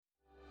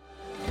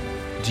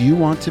Do you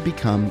want to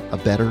become a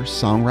better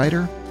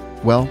songwriter?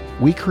 Well,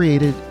 we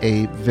created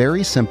a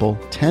very simple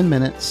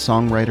 10-minute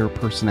songwriter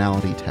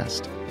personality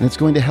test. And it's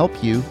going to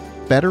help you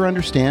better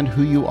understand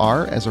who you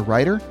are as a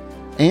writer,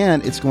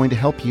 and it's going to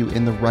help you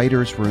in the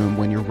writer's room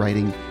when you're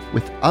writing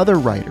with other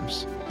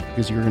writers,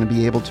 because you're going to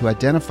be able to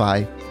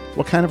identify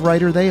what kind of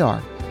writer they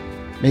are.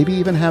 Maybe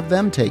even have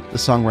them take the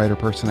songwriter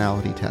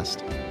personality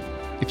test.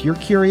 If you're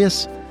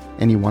curious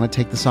and you want to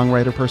take the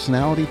songwriter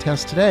personality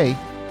test today,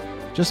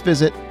 just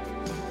visit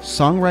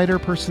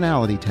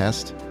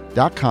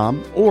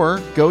songwriterpersonalitytest.com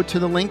or go to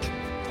the link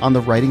on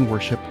the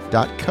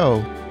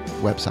writingworship.co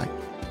website.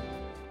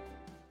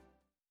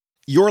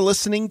 You're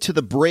listening to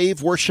the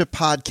Brave Worship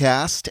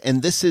Podcast,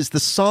 and this is the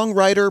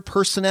Songwriter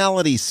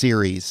Personality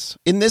Series.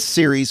 In this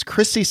series,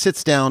 Chrissy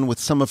sits down with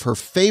some of her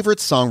favorite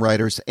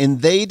songwriters,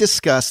 and they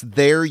discuss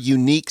their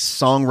unique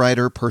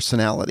songwriter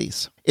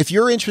personalities. If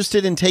you're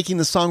interested in taking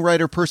the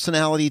Songwriter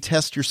Personality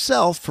Test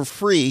yourself for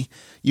free,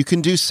 you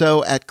can do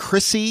so at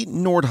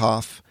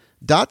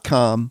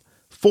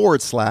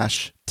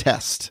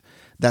chrissynordhoff.com/test.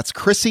 That's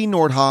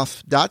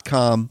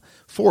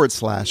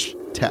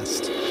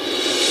chrissynordhoff.com/test.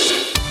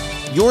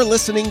 You're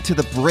listening to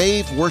the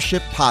Brave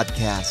Worship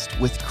Podcast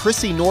with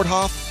Chrissy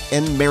Nordhoff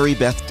and Mary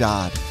Beth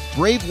Dodd.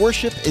 Brave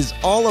Worship is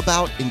all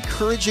about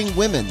encouraging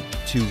women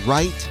to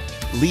write,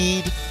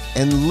 lead,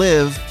 and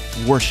live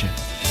worship.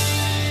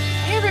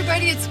 Hey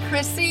everybody, it's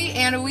Chrissy,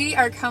 and we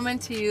are coming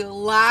to you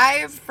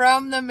live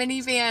from the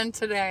minivan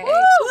today.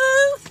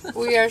 Woo!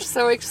 We are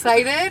so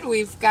excited.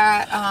 We've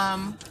got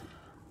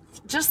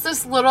just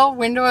this little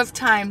window of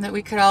time that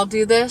we could all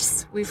do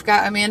this. We've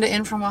got Amanda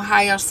in from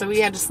Ohio, so we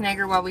had to snag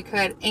her while we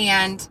could.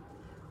 And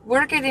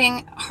we're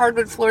getting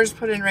hardwood floors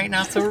put in right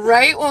now. So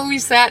right when we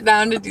sat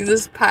down to do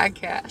this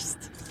podcast,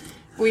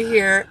 we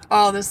hear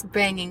all this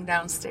banging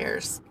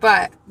downstairs.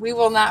 But we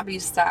will not be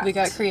stopped. We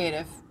got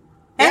creative.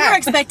 And we're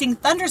expecting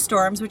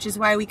thunderstorms, which is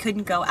why we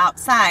couldn't go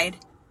outside.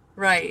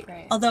 Right.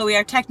 Although we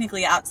are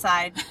technically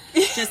outside,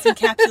 just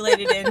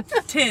encapsulated in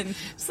tin.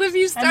 So if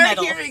you start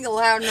hearing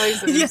loud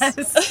noises,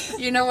 yes,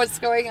 you know what's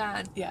going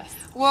on. Yes.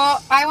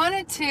 Well, I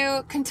wanted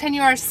to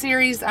continue our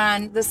series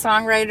on the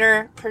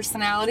songwriter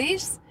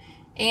personalities.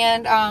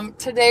 And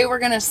today we're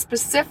going to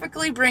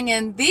specifically bring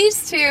in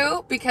these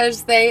two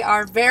because they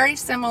are very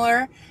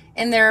similar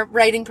in their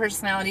writing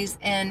personalities,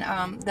 and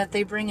that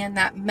they bring in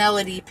that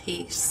melody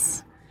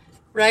piece.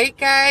 Right,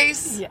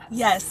 guys?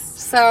 Yes.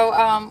 So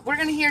we're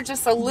going to hear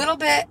just a little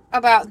bit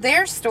about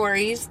their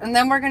stories, and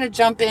then we're going to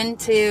jump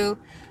into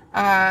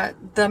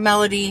the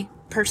melody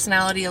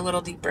personality a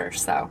little deeper.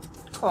 So,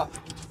 cool.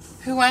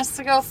 Who wants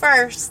to go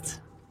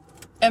first?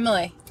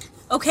 Emily.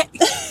 Okay,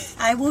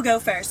 I will go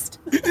first.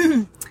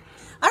 All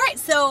right,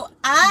 so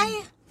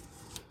I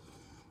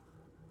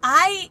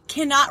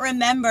cannot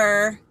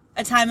remember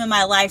a time in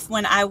my life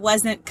when I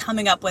wasn't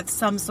coming up with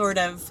some sort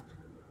of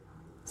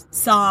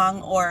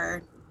song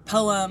or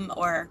poem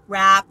or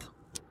rap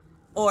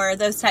or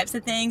those types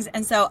of things.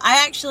 And so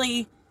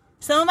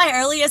some of my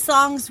earliest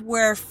songs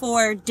were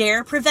for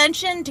dare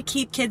prevention to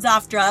keep kids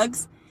off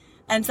drugs.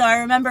 And so I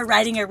remember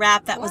writing a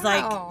rap that was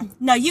like,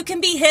 no, you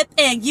can be hip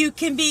and you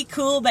can be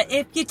cool, but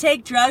if you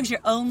take drugs, you're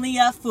only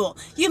a fool.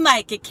 You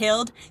might get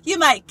killed. You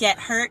might get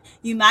hurt.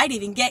 You might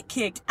even get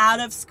kicked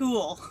out of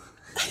school.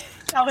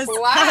 That was,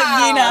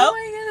 wow. You know. Oh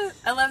my goodness.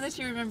 I love that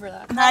you remember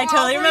that. I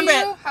totally remember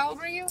it. How old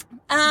were you?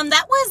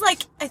 That was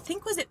like,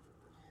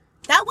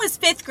 that was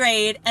 5th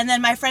grade, and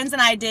then my friends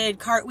and I did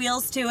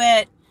cartwheels to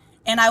it,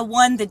 and I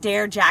won the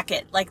Dare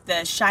jacket, like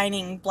the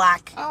shining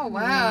black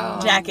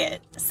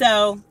jacket.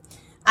 So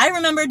I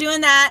remember doing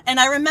that, and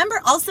I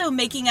remember also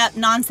making up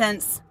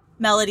nonsense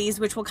melodies,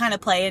 which will kind of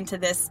play into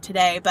this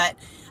today, but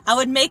I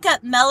would make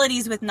up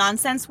melodies with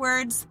nonsense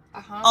words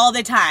all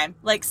the time,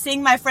 like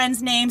sing my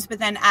friends' names, but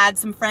then add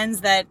some friends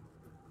that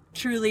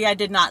truly I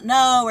did not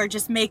know, or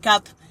just make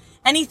up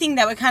anything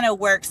that would kind of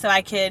work so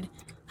I could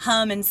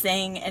hum and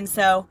sing. And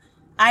so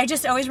I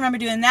just always remember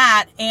doing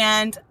that.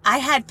 And I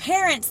had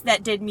parents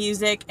that did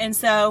music. And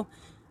so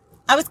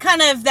I was kind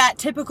of that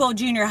typical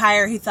junior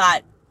hire who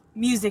thought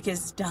music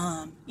is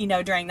dumb,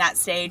 during that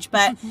stage.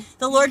 But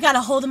the Lord got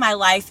a hold of my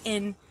life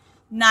in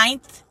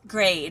 9th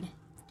grade.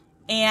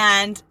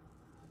 And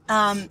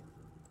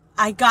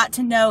I got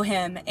to know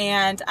him,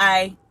 and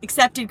I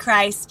accepted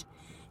Christ.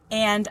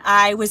 And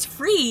I was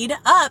freed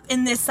up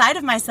in this side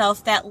of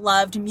myself that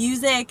loved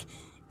music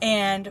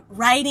and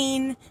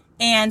writing.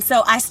 And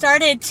so I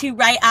started to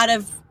write out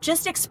of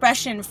just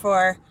expression of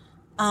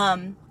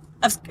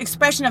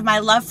my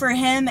love for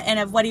him and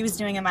of what he was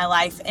doing in my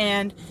life.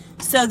 And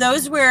so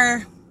those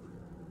were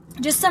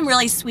just some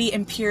really sweet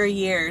and pure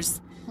years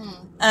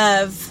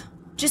of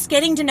just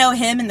getting to know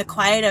him in the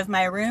quiet of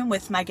my room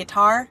with my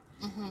guitar.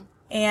 Mm-hmm.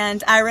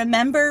 And I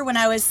remember when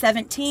I was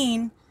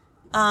 17,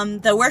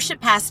 the worship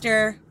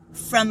pastor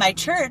from my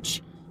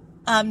church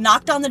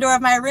knocked on the door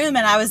of my room,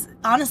 and I was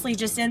honestly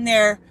just in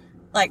there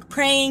like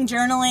praying,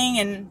 journaling,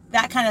 and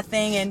that kind of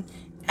thing. And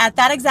at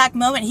that exact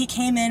moment, he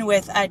came in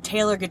with a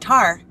Taylor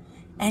guitar,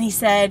 and he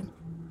said,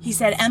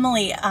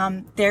 Emily,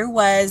 there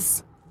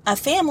was a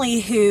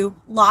family who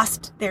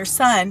lost their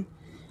son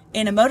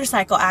in a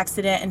motorcycle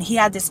accident, and he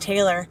had this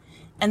Taylor,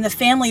 and the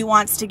family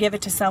wants to give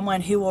it to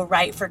someone who will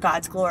write for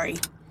God's glory.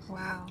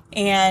 Wow.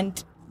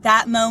 And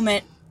that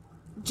moment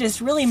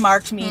just really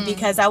marked me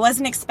because I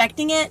wasn't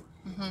expecting it,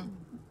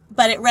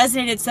 but it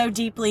resonated so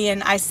deeply,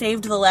 and I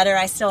saved the letter.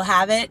 I still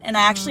have it. And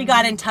I actually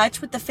got in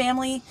touch with the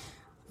family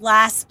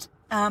last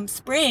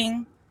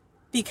spring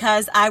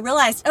because I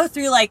realized,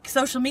 through like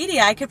social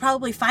media, I could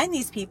probably find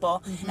these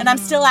people. And I'm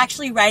still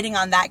actually writing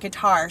on that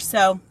guitar.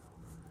 So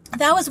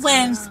that was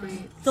when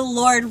the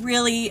Lord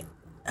really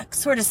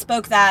sort of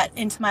spoke that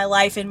into my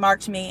life and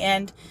marked me.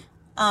 And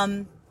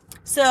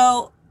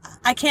so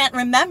I can't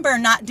remember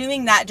not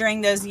doing that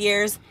during those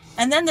years.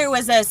 And then there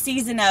was a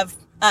season of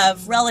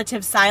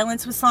relative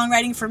silence with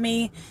songwriting for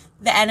me.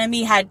 The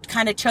enemy had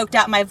kind of choked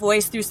out my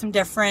voice through some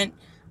different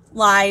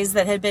lies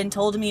that had been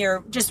told to me,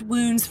 or just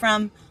wounds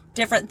from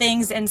different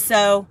things. And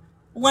so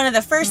one of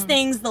the first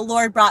things the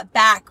Lord brought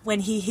back when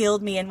he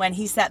healed me and when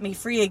he set me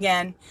free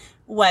again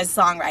was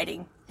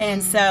songwriting.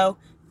 And so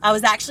I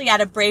was actually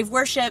at a Brave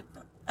worship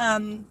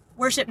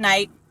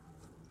night,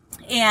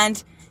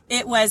 and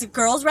it was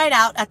Girls Ride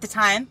Out at the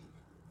time.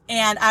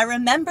 And I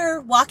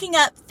remember walking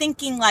up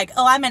thinking like,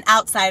 I'm an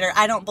outsider.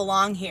 I don't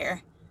belong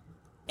here.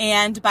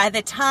 And by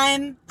the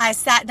time I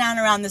sat down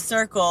around the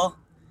circle,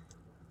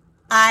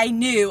 I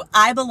knew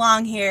I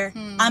belong here.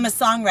 I'm a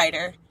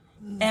songwriter.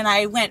 And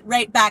I went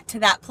right back to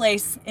that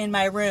place in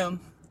my room.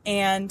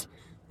 And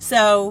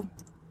so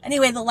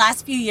anyway, the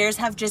last few years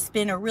have just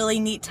been a really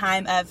neat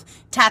time of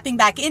tapping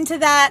back into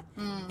that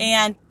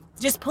and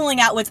just pulling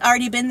out what's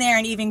already been there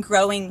and even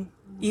growing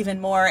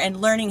even more,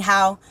 and learning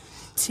how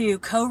to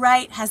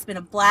co-write has been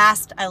a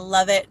blast. I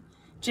love it.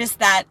 Just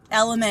that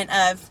element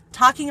of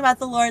talking about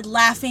the Lord,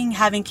 laughing,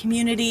 having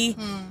community,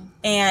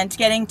 and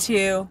getting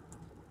to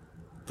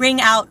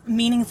bring out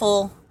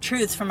meaningful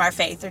truths from our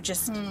faith are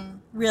just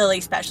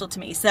really special to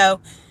me.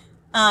 So,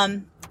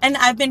 and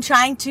I've been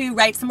trying to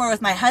write some more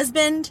with my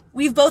husband.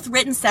 We've both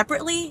written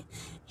separately.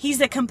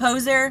 He's a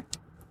composer,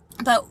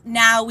 but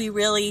now we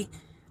really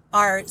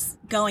are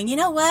going, you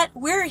know what?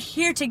 We're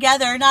here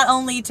together, not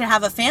only to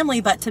have a family,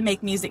 but to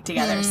make music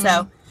together.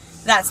 So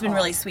that's been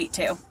really sweet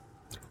too.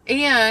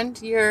 And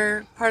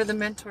you're part of the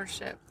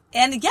mentorship.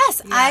 And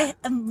yes, I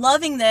am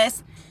loving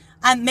this.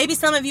 Maybe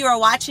some of you are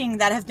watching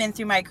that have been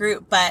through my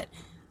group, but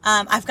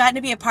I've gotten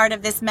to be a part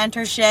of this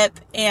mentorship,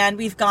 and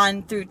we've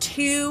gone through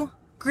 2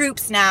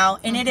 groups now,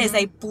 and it is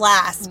a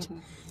blast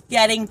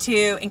getting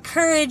to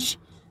encourage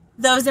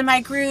those in my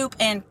group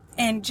and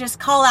just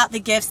call out the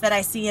gifts that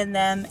I see in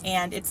them,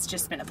 and it's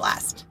just been a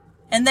blast.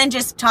 And then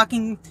just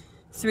talking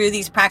through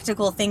these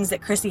practical things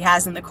that Chrissy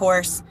has in the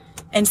course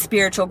and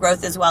spiritual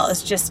growth as well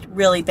has just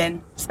really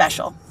been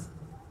special.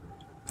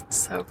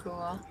 So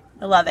cool.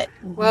 I love it.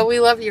 Well, we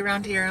love you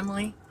around here,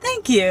 Emily.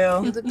 Thank you.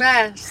 You're the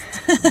best.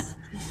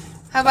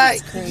 How about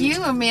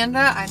you,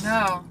 Amanda? I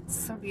know.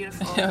 It's so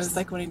beautiful. I was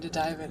like wanting to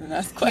dive in and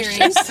ask Hearing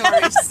questions.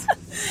 stories.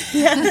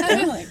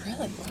 I'm like,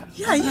 really?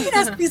 Yeah, you can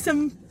ask me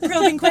some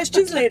probing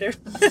questions later.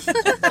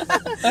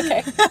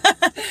 Okay.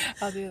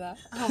 I'll do that.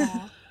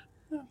 Aww.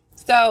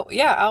 So,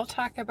 yeah, I'll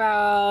talk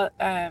about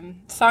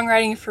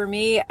songwriting for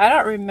me. I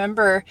don't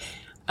remember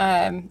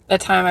a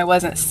time I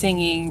wasn't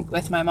singing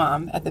with my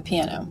mom at the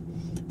piano.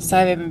 So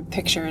I have even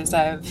pictures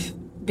of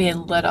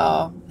being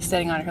little,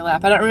 sitting on her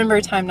lap. I don't remember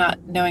a time not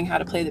knowing how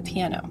to play the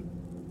piano.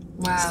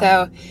 Wow.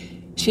 So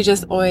she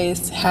just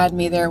always had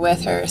me there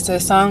with her. So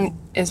song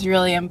is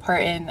really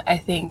important, I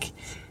think.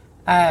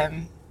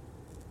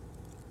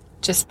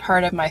 Just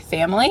part of my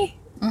family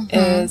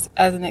is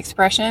as an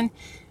expression.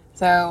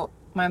 So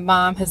my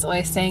mom has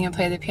always sang and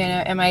played the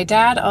piano, and my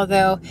dad,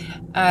 although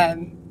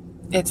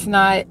it's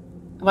not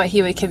what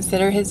he would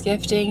consider his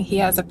gifting, he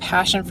has a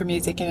passion for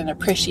music and an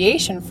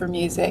appreciation for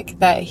music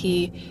that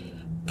he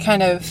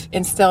kind of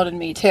instilled in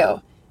me too.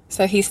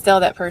 So he's still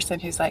that person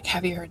who's like,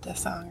 have you heard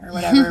this song or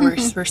whatever?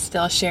 we're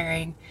still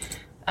sharing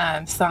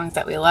songs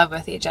that we love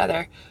with each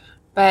other.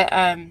 But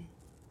I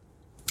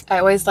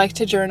always like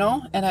to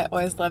journal, and I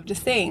always love to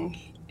sing.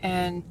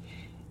 And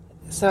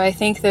so I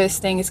think those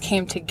things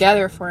came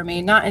together for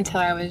me, not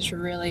until I was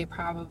really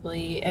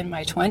probably in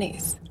my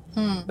 20s.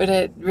 But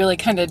it really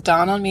kind of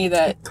dawned on me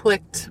that it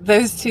clicked.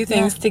 Those two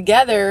things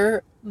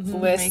together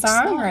with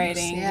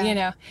songwriting, songs, you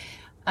know.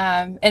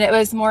 And it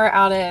was more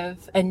out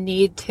of a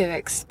need to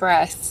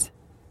express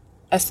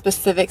a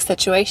specific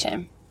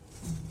situation.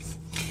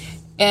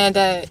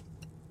 And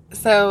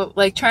so,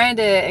 like, trying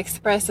to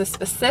express a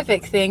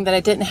specific thing that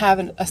I didn't have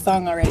a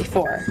song already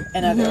for,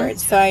 in other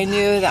words. So I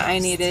knew that I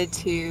needed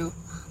to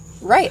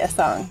write a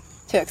song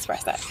to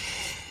express that.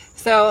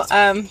 So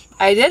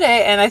I did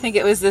it, and I think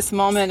it was this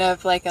moment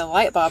of, like, a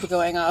light bulb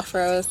going off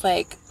where I was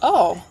like,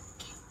 oh,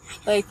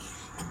 like,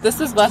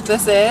 this is what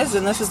this is,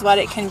 and this is what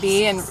it can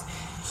be, and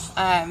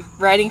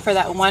writing for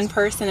that one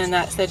person in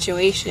that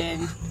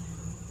situation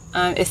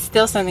is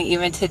still something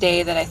even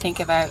today that I think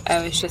about.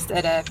 I was just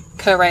at a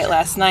co-write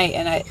last night,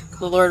 and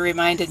the Lord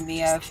reminded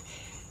me of,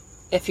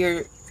 if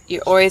you're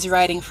always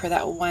writing for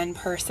that one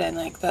person,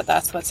 like,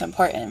 that's what's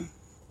important.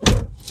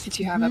 that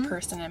you have a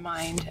person in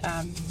mind.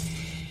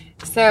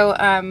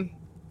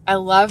 I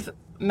love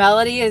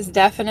melody is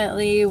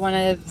definitely one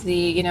of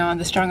the, on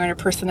the Songwriter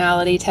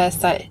personality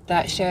test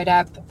that showed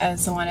up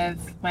as one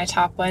of my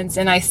top ones.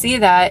 And I see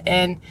that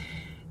in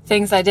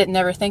things I didn't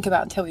ever think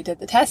about until we did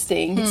the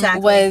testing.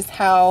 Exactly. Was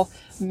how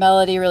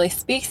melody really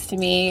speaks to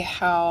me,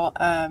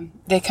 how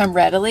they come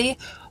readily,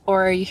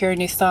 or you hear a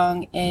new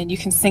song and you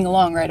can sing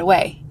along right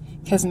away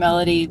because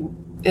melody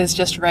is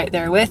just right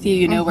there with you.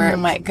 You know where it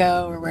might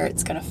go or where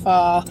it's going to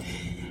fall.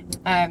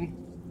 And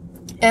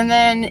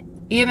then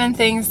even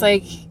things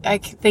like I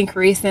think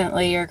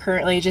recently or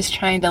currently just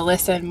trying to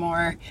listen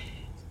more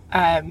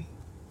to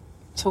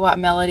what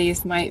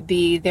melodies might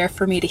be there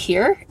for me to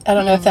hear. I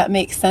don't know if that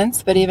makes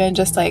sense, but even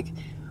just like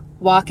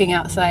walking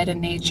outside in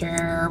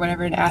nature or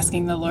whatever and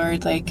asking the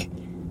Lord, like,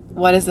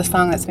 what is the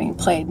song that's being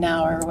played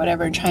now or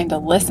whatever, and trying to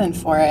listen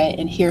for it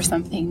and hear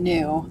something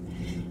new.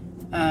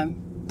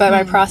 But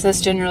my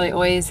process generally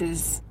always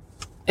is,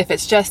 if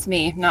it's just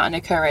me, not in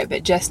a co-write,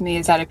 but just me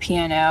is at a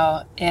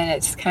piano and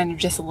it's kind of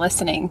just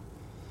listening.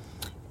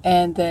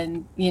 And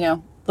then,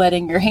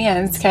 letting your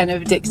hands kind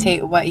of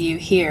dictate what you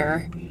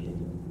hear.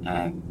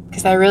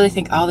 Because I really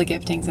think all the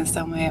giftings in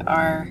some way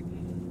are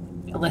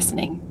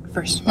listening,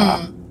 first of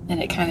all.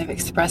 And it kind of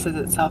expresses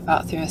itself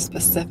out through a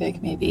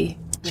specific, maybe,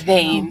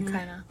 vein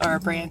or a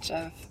branch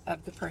of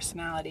the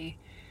personality.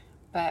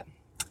 But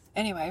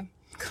anyway.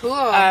 Cool.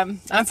 I'm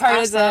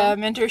part of the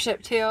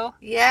mentorship too.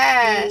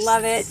 Yes.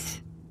 Love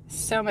it.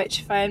 So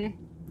much fun.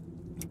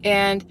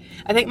 And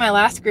I think my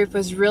last group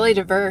was really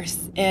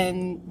diverse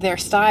in their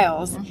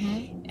styles.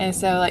 And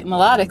so like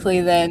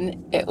melodically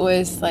then it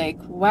was like,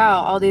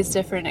 wow, all these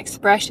different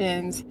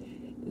expressions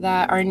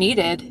that are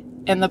needed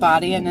in the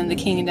body and in the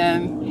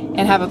kingdom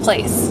and have a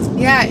place.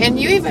 Yeah, and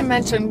you even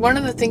mentioned, one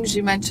of the things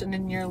you mentioned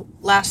in your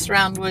last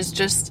round was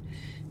just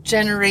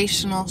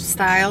generational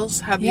styles,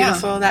 how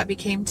beautiful that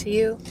became to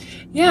you.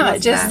 Yeah,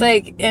 just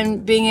like,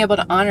 and being able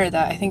to honor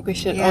that. I think we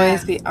should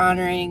always be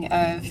honoring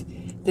of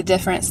the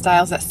different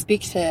styles that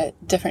speak to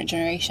different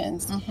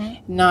generations,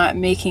 not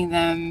making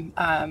them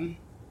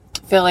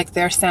feel like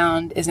their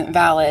sound isn't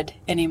valid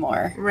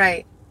anymore.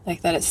 Right.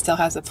 Like that it still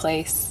has a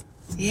place.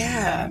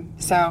 Yeah.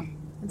 So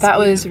that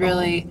was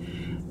really,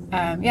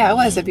 it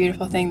was a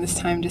beautiful thing this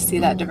time to see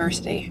that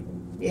diversity.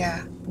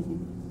 Yeah.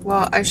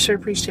 Well, I sure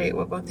appreciate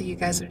what both of you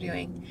guys are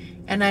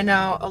doing. And I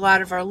know a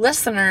lot of our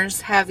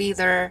listeners have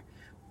either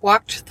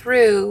walked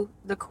through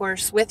the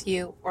course with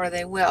you or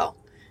they will.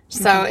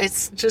 So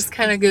it's just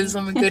kind of gives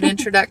them a good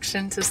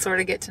introduction to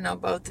sort of get to know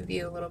both of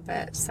you a little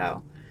bit.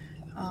 So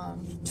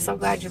so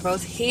glad you're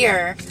both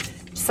here.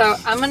 So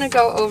I'm going to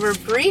go over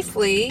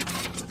briefly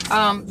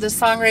the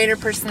Songwriter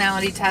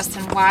personality test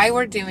and why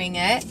we're doing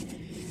it.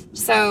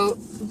 So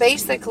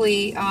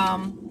basically,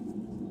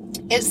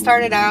 it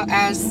started out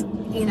as,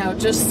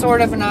 just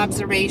sort of an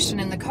observation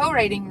in the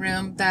co-writing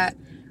room that,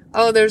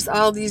 there's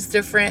all these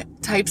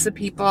different types of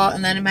people.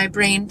 And then in my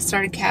brain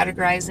started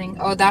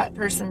categorizing, that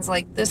person's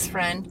like this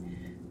friend.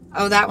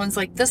 That one's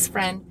like this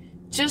friend.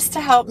 Just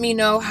to help me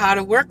know how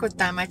to work with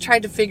them. I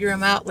tried to figure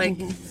them out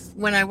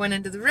when I went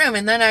into the room.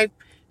 And then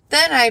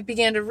I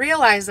began to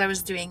realize I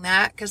was doing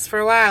that because for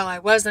a while I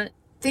wasn't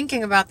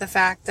thinking about the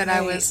fact that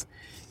I was,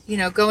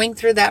 going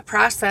through that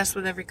process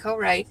with every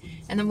co-write.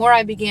 And the more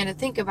I began to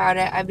think about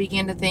it, I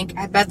began to think,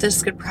 I bet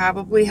this could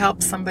probably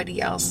help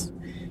somebody else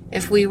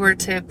if we were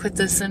to put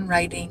this in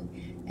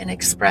writing and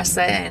express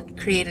it and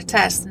create a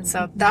test. And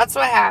so that's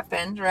what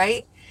happened,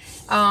 right?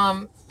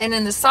 And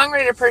in the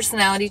Songwriter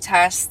personality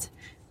test,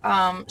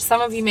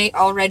 some of you may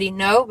already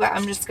know, but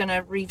I'm just going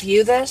to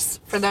review this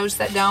for those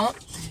that don't.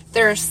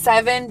 There are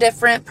 7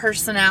 different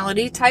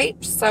personality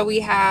types. So we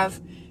have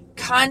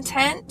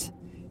content,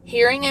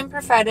 hearing and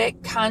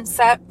prophetic,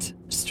 concept,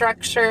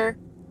 structure,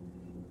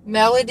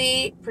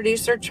 melody,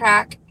 producer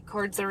track,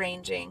 chords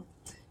arranging.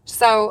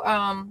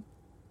 So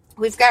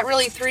we've got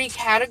really 3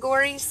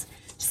 categories.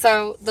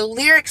 So the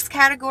lyrics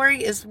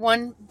category is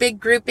one big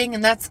grouping,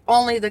 and that's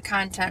only the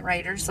content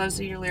writers. Those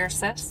are your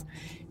lyricists.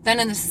 Then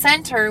in the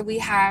center, we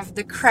have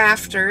the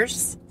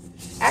crafters.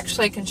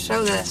 Actually, I can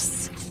show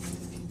this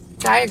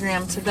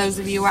diagram to those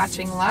of you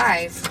watching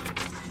live.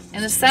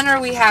 In the center,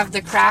 we have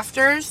the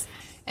crafters,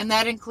 and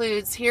that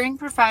includes hearing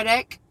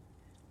prophetic,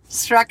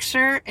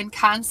 structure, and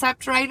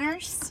concept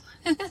writers.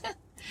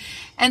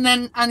 And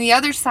then on the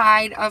other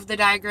side of the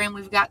diagram,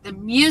 we've got the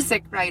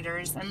music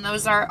writers, and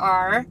those are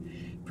our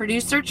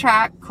producer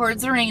track,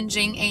 chords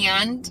arranging,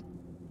 and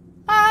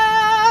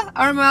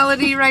our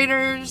melody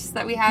writers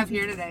that we have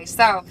here today.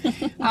 So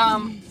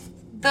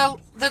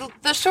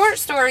the short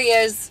story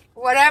is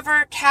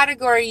whatever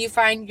category you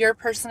find your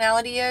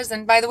personality is,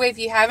 and by the way, if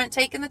you haven't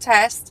taken the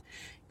test,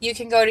 you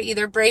can go to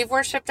either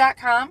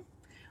braveworship.com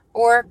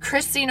or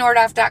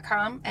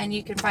christynordhoff.com, and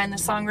you can find the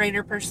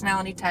Songwriter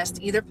personality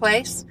test either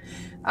place.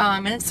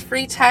 And it's a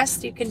free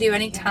test you can do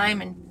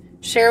anytime and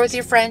share with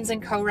your friends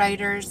and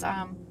co-writers.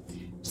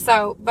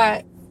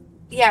 But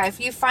yeah, if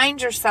you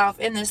find yourself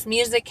in this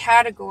music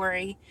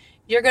category,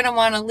 you're going to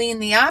want to lean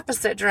the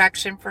opposite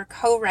direction for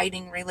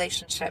co-writing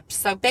relationships.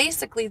 So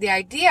basically the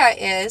idea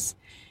is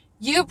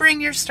You bring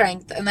your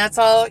strength, and that's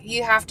all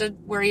you have to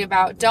worry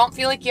about. Don't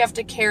feel like you have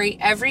to carry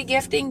every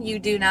gifting. You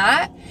do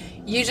not.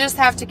 You just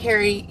have to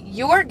carry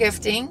your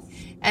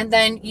gifting, and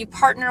then you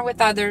partner with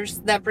others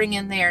that bring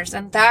in theirs.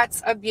 And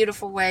that's a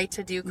beautiful way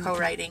to do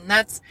co-writing.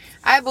 That's,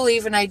 I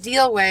believe, an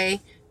ideal way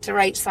to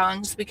write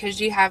songs,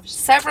 because you have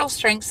several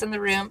strengths in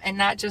the room and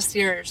not just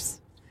yours.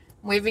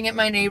 I'm waving at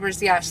my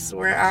neighbors. Yes,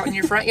 we're out in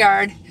your front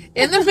yard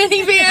in the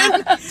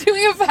minivan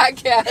doing a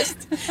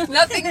podcast.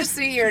 Nothing to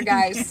see here,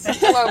 guys.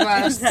 Love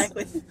us.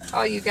 Exactly.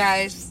 All you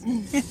guys.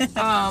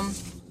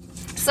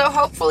 So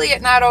hopefully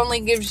it not only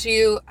gives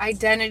you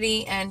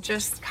identity and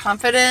just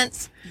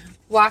confidence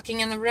walking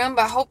in the room,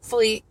 but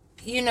hopefully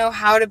you know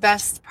how to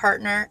best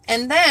partner,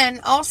 and then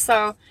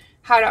also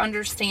how to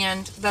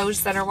understand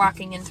those that are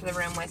walking into the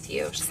room with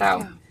you.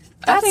 So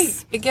I think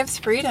it gives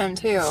freedom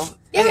too.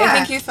 Yeah. I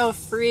think you feel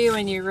free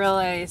when you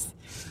realize,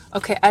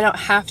 okay, I don't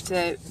have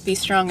to be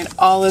strong in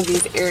all of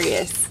these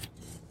areas.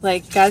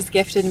 Like, God's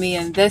gifted me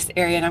in this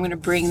area, and I'm going to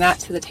bring that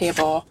to the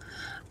table,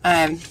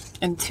 and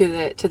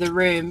to the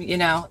room, you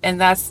know, and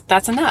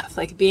that's enough.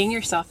 Like, being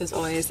yourself is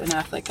always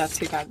enough. Like, that's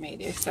who God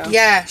made you. So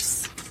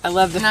yes, I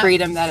love the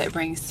freedom that it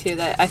brings too.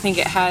 That I think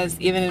it has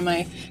even in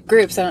my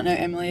groups. I don't know,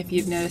 Emily, if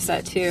you've noticed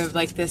that too, of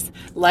like this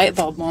light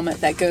bulb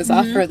moment that goes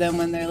off for them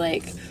when they're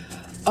like,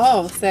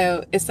 oh,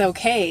 so it's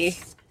okay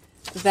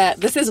that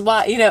this is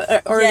why, you know,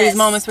 or these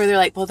moments where they're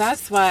like, well,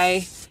 that's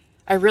why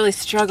I really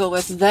struggle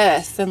with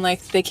this. And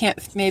like,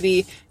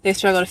 maybe they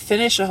struggle to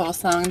finish a whole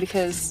song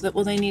because,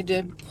 well, they need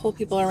to pull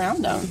people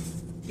around them.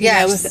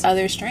 Yeah, with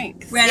other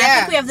strengths. Right. Yeah. I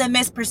think we have the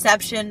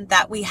misperception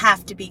that we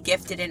have to be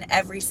gifted in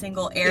every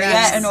single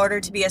area in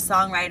order to be a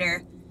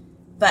songwriter.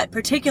 But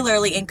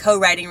particularly in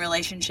co-writing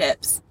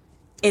relationships,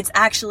 it's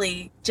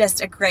actually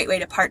just a great way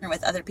to partner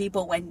with other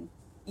people when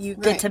you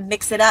get to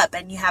mix it up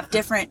and you have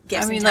different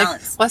gifts and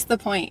talents. Like, what's the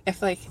point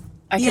if like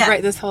I could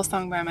write this whole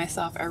song by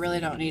myself? I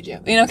really don't need you.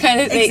 You know, kind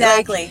of thing.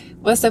 Exactly. Like,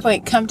 what's the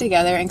point? Come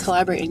together and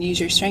collaborate and use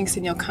your strengths,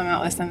 and you'll come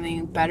out with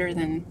something better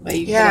than what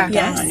you could have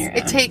done on your own.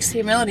 It takes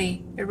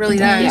humility. It really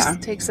does. Yeah.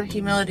 It takes a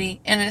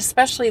humility, and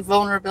especially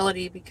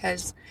vulnerability,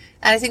 because,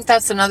 and I think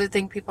that's another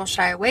thing people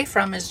shy away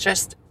from, is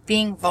just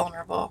being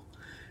vulnerable,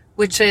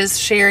 which is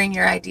sharing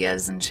your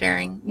ideas and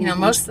sharing, you know,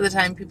 most of the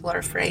time people are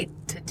afraid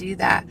to do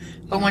that.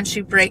 But once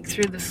you break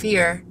through the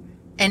fear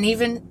and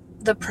even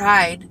the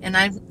pride, and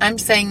I'm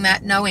saying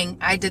that knowing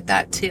I did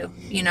that too,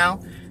 you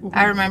know.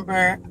 I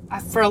remember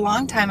for a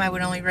long time I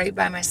would only write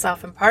by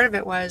myself, and part of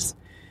it was,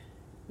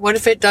 what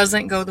if it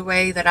doesn't go the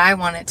way that I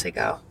want it to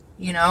go,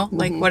 you know?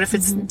 Like, what if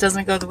it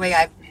doesn't go the way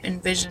I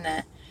envision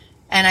it?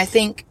 And I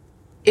think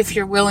if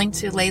you're willing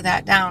to lay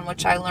that down,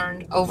 which I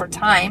learned over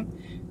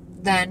time,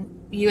 then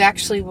you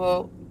actually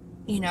will,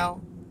 you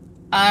know,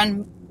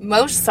 on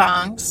most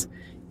songs,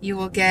 you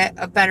will get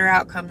a better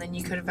outcome than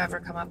you could have ever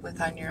come up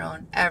with on your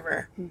own,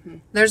 ever.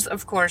 There's,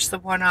 of course, the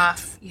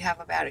one-off, you have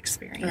a bad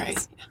experience.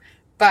 Right.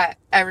 But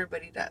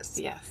everybody does.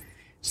 Yes.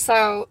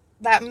 So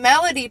that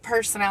melody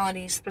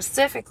personality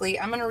specifically,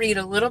 I'm going to read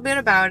a little bit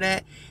about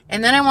it,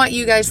 and then I want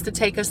you guys to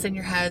take us in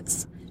your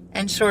heads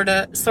and sort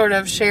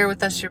of share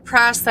with us your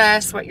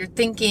process, what you're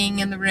thinking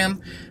in the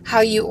room,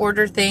 how you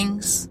order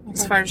things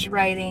as far as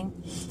writing.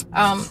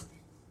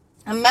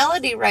 A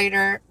melody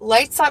writer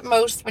lights up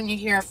most when you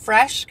hear a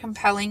fresh,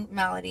 compelling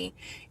melody.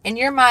 In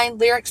your mind,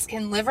 lyrics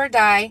can live or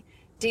die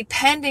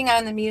depending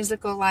on the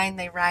musical line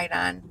they ride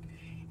on.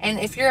 And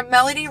if you're a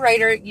melody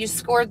writer, you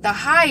scored the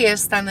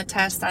highest on the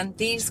test on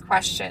these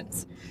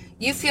questions.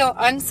 You feel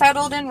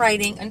unsettled in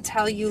writing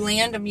until you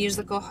land a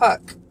musical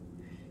hook.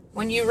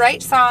 When you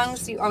write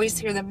songs, you always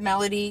hear the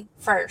melody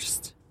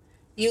first.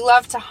 You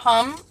love to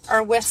hum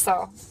or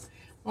whistle.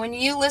 When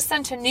you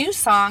listen to new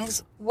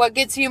songs, what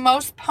gets you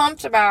most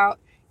pumped about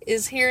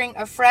is hearing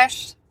a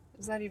fresh,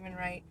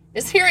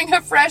 hearing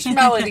a fresh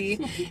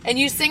melody, and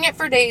you sing it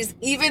for days,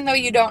 even though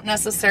you don't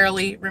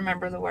necessarily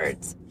remember the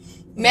words.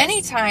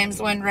 Many times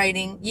when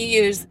writing, you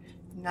use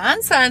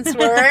nonsense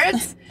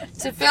words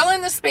to fill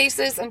in the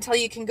spaces until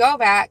you can go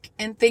back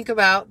and think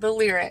about the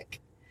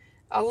lyric.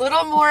 A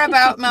little more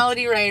about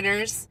melody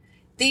writers.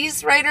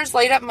 These writers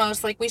light up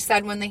most, like we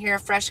said, when they hear a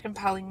fresh,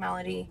 compelling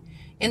melody.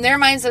 In their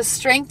minds, the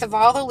strength of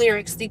all the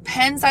lyrics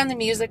depends on the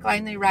music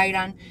line they write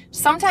on.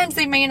 Sometimes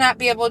they may not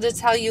be able to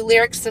tell you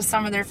lyrics to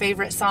some of their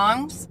favorite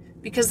songs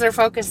because their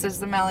focus is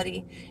the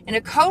melody. In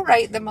a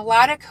co-write, the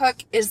melodic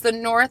hook is the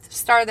North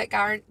Star that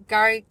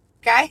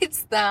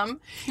guides them,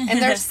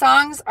 and their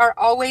songs are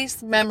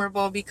always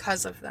memorable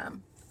because of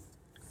them.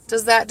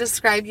 Does that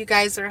describe you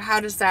guys, or how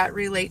does that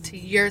relate to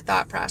your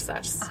thought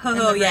process?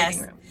 Oh,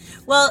 yes.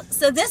 Well,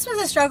 so this was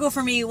a struggle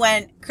for me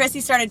when Chrissy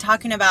started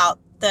talking about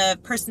the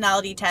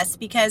personality test,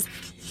 because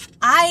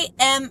I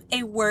am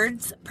a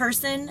words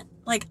person.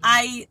 Like,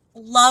 I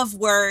love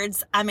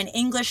words. I'm an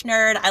English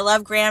nerd. I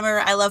love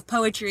grammar. I love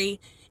poetry.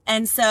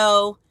 And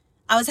so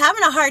I was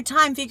having a hard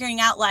time figuring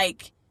out,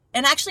 like,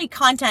 and actually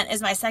content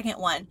is my second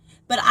one.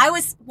 But I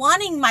was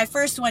wanting my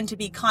first one to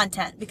be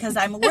content because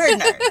I'm a word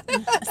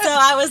nerd. So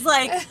I was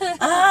like,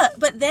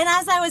 but then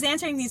as I was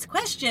answering these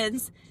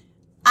questions,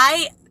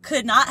 I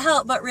could not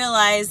help but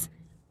realize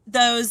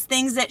those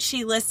things that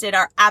she listed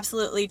are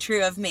absolutely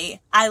true of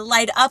me. I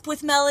light up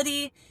with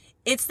melody.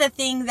 It's the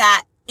thing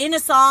that in a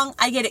song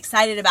I get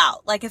excited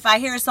about. Like if I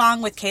hear a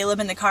song with Caleb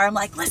in the car, I'm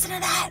like, listen to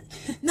that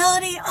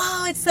melody.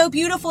 Oh, it's so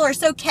beautiful, or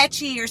so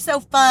catchy, or so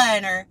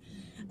fun, or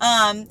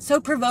so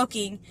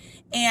provoking.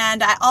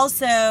 And I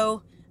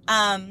also,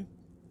 I've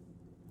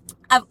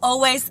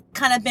always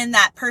kind of been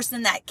that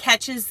person that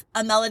catches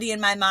a melody in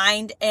my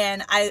mind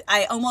and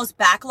I almost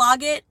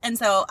backlog it. And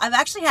so I've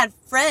actually had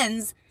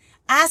friends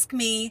ask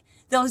me,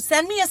 they'll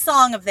send me a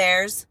song of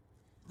theirs,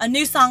 a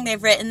new song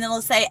they've written, and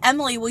they'll say,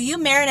 Emily, will you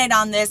marinate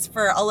on this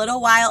for a little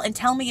while and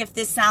tell me if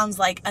this sounds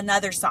like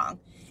another song?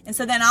 And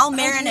so then I'll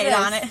marinate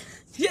on it.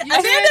 Yeah,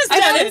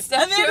 Amanda's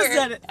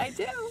done it. I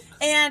do.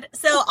 And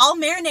so I'll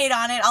marinate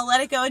on it. I'll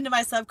let it go into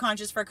my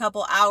subconscious for a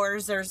couple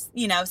hours, or,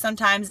 you know,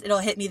 sometimes it'll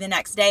hit me the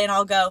next day and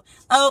I'll go,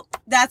 oh,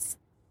 that's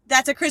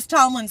a Chris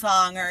Tomlin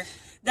song, or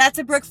that's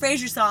a Brooke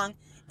Fraser song.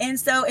 And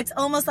so it's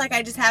almost like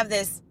I just have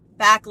this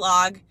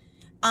backlog.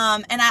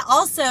 And I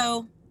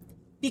also,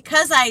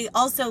 because I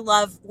also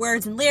love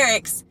words and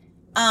lyrics,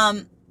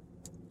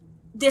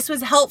 this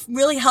was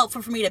really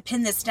helpful for me to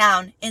pin this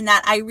down, in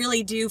that I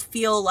really do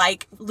feel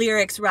like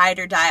lyrics ride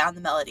or die on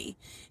the melody.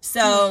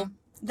 So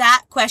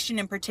that question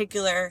in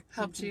particular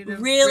helped you to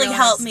really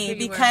helped me,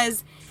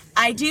 because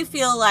I do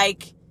feel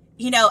like,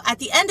 you know, at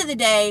the end of the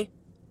day,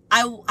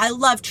 I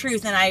love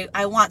truth and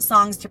I want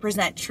songs to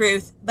present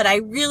truth, but I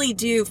really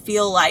do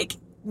feel like,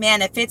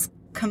 man, if it's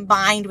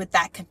combined with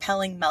that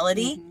compelling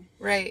melody,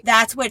 right,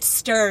 that's what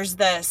stirs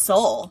the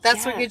soul.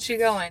 That's what gets you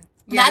going.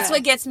 Yeah. That's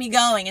what gets me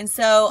going. And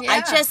so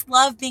I just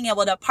love being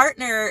able to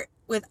partner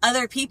with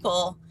other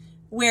people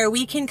where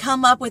we can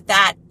come up with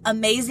that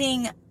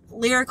amazing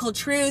lyrical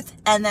truth,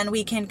 and then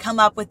we can come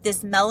up with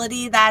this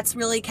melody that's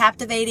really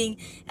captivating.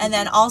 And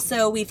then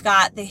also we've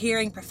got the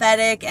hearing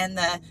prophetic and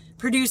the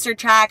producer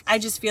track. I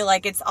just feel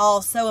like it's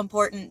all so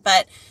important.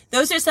 But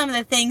those are some of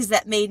the things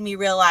that made me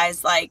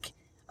realize, like,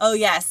 oh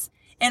yes.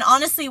 And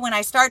honestly, when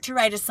I start to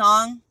write a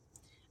song,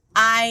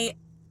 I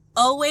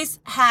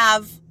always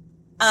have,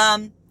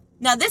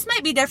 now this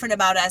might be different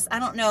about us. I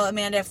don't know,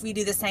 Amanda, if we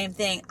do the same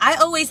thing. I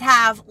always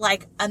have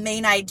like a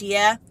main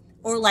idea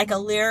or like a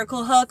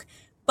lyrical hook,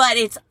 but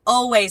it's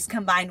always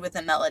combined with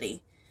a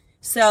melody.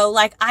 So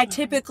like I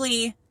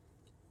typically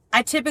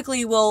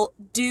will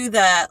do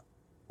the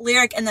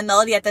lyric and the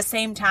melody at the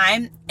same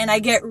time, and I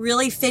get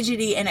really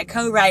fidgety in a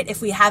co-write if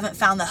we haven't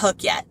found the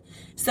hook yet.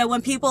 So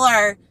when people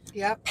are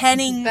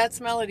penning,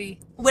 that's melody.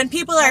 When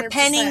people are 100%.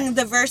 Penning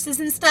the verses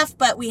and stuff,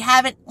 but we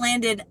haven't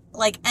landed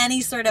like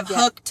any sort of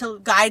hook to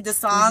guide the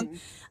song,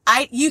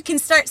 you can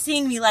start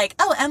seeing me like,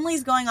 oh,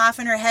 Emily's going off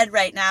in her head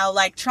right now,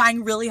 like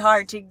trying really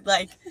hard to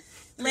like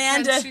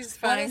land a melody. She's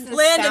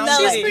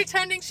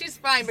pretending she's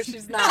fine, but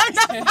she's not.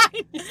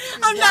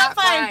 I'm not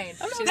fine.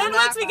 Then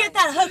once we get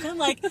that hook, I'm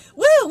like,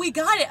 woo, we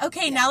got it.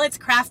 Okay, now let's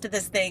craft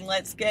this thing.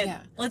 Let's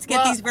get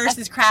these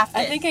verses crafted.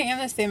 I think I am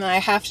the same. I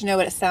have to know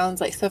what it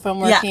sounds like. So if I'm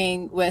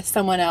working with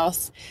someone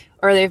else,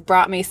 or they've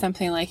brought me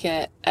something like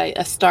a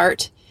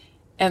start,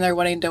 and they're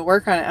wanting to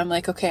work on it, I'm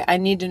like, okay, I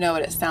need to know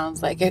what it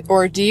sounds like.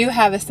 Or do you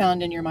have a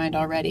sound in your mind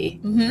already?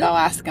 I'll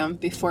ask them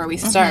before we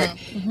start,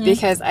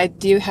 because I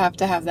do have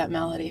to have that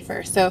melody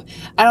first. So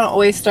I don't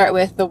always start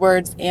with the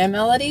words and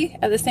melody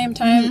at the same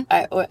time.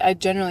 I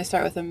generally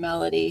start with a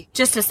melody.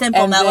 Just a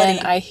simple melody.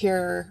 Then I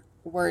hear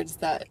words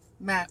that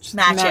match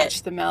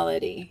the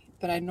melody.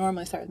 But I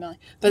normally start with melody.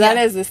 But that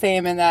is the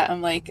same in that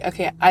I'm like,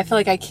 okay, I feel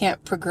like I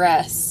can't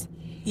progress.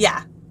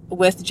 Yeah.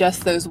 With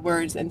just those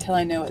words until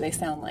I know what they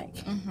sound like.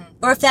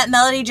 Or if that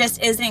melody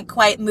just isn't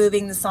quite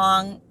moving the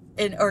song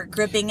or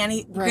gripping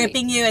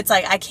you, it's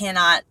like, I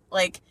cannot,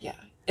 like,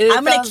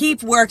 I'm going to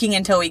keep working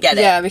until we get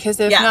it. Yeah, because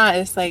if not,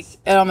 it's like,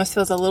 it almost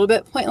feels a little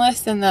bit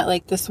pointless in that,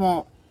 like,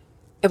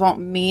 it won't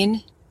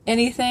mean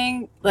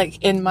anything,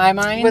 like, in my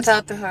mind.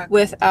 Without the hook.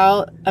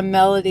 Without a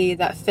melody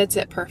that fits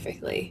it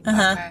perfectly.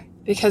 Okay.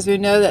 Because we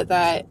know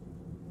that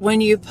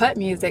when you put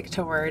music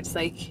to words,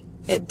 like,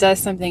 it does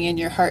something in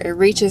your heart. It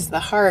reaches the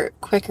heart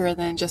quicker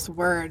than just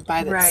word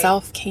by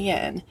itself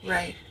can.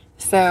 Right.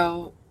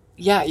 So,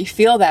 yeah, you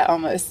feel that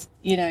almost,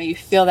 you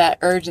feel that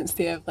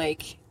urgency of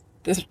like,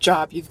 this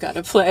job you've got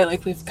to play.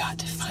 Like, we've got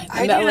to find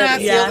the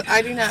melody.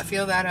 I do not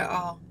feel that at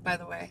all, by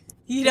the way.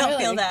 You don't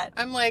feel that?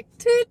 I'm like,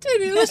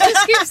 let's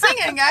just keep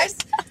singing, guys.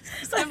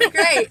 It's going to be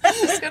great.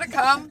 It's going to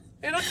come.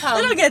 It'll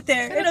come. It'll get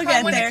there. It'll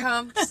get when there. It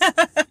comes.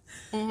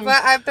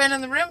 But I've been in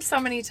the room so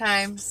many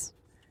times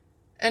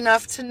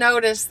enough to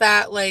notice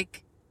that,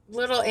 like,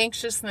 little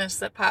anxiousness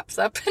that pops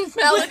up in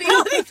melody.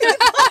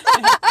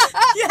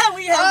 Yeah,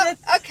 we have it.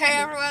 Okay,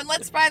 everyone,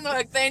 let's find the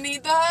hook. They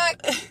need the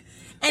hook.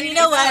 And you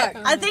know what?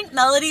 I think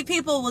melody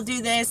people will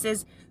do this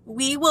is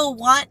we'll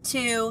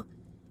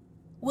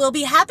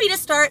be happy to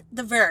start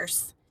the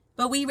verse,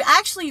 but we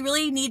actually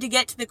really need to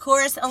get to the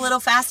chorus a little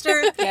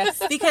faster. Yes.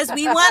 Because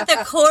we want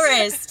the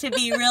chorus to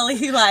be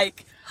really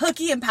like,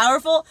 hooky and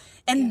powerful,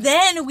 and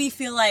then we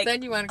feel like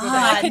then you want to go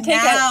back. I can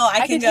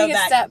take a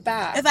step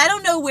back. If I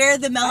don't know where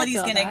the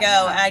melody's going to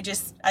go,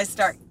 I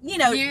start,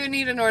 You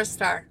need a North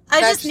Star.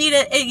 I just need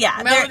it.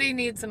 Yeah. Melody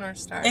needs a North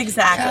Star.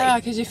 Exactly. Yeah,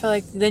 because you feel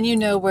like then you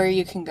know where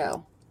you can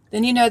go.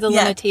 Then you know the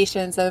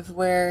limitations of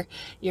where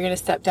you're going to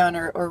step down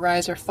or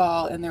rise or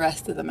fall in the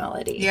rest of the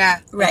melody. Yeah.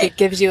 Like it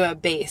gives you a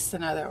base,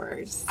 in other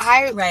words.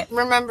 I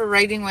remember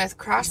writing with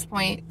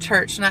Crosspoint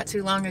Church not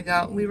too long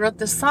ago. We wrote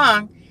this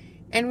song,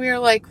 and we were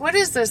like, what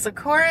is this, a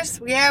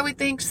chorus? Yeah, we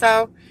think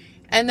so.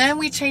 And then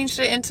we changed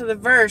it into the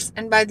verse,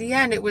 and by the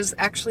end, it was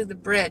actually the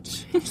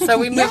bridge. So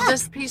we moved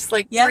this piece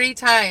 3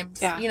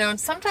 times. Yeah. And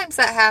sometimes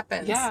that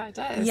happens. Yeah, it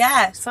does.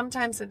 Yeah.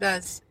 Sometimes it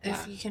does,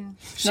 if you can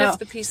shift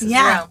the pieces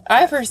around.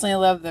 I personally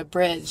love the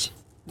bridge.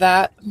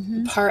 That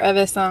part of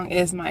a song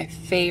is my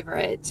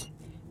favorite,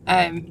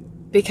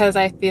 because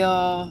I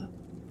feel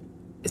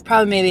it's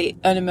probably maybe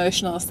an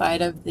emotional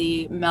side of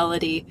the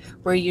melody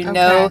where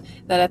know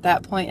that at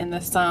that point in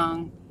the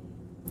song,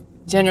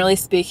 generally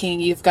speaking,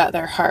 you've got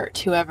their heart,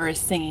 whoever is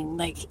singing,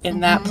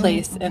 in that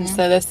place. And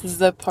so this is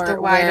the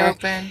part where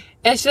open.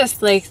 It's just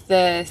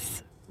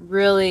this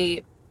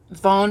really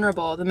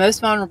the most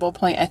vulnerable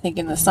point, I think,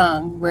 in the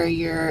song, where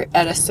you're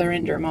at a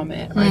surrender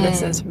moment, or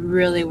this is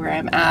really where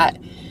I'm at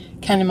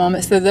kind of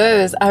moment.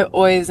 So I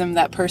always am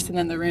that person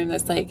in the room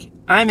that's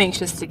I'm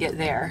anxious to get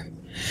there.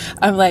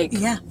 I'm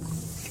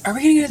are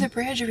we going to go to the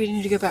bridge, or we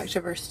need to go back to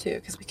verse 2?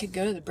 Because we could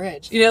go to the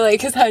bridge.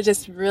 Because I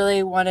just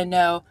really want to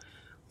know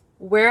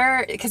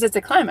where, because it's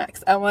a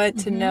climax. I want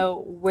to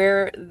know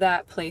where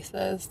that place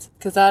is,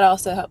 because that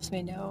also helps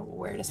me know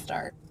where to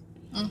start.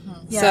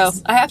 Yes.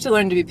 So I have to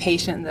learn to be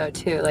patient, though,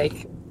 too.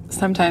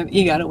 Sometimes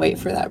you got to wait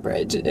for that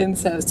bridge. And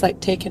so it's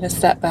taking a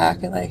step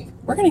back and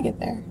we're going to get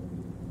there.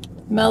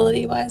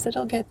 Melody-wise,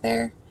 it'll get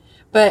there.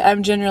 But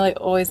I'm generally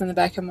always in the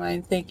back of my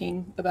mind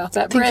thinking about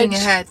that bridge.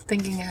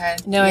 Thinking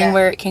ahead. Knowing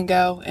where it can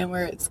go and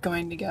where it's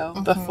going to go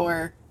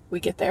before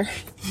we get there.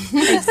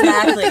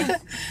 Exactly.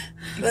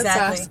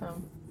 That's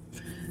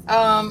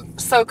awesome.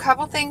 So a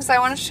couple things I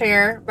want to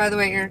share. By the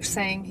way, Eric's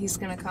saying he's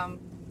going to come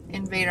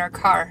invade our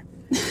car.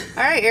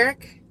 All right,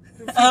 Eric.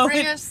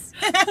 Bring us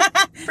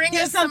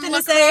some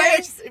LaCroix.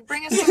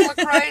 Bring us some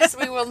LaCroix.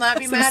 We will not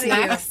be mad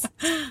at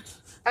you.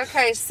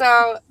 Okay,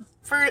 so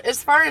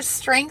as far as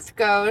strength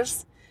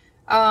goes,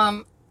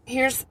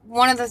 here's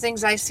one of the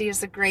things I see as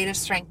the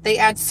greatest strength. They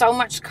add so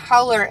much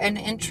color and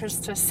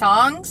interest to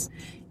songs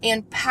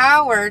and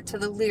power to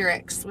the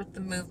lyrics with the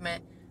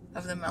movement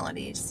of the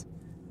melodies.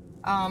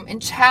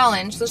 And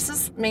challenge, this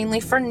is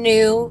mainly for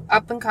new,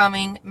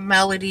 up-and-coming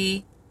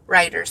melody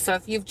writers. So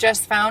if you've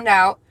just found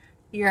out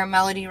you're a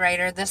melody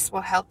writer, this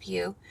will help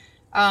you.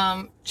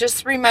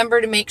 Just remember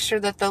to make sure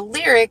that the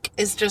lyric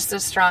is just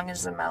as strong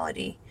as the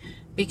melody.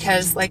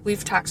 Because, like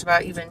we've talked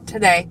about even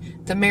today,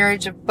 the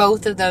marriage of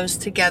both of those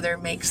together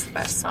makes the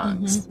best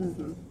songs.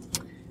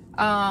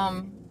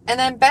 And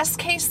then best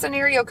case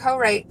scenario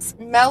co-writes.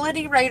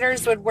 Melody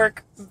writers would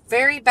work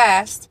very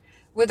best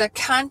with a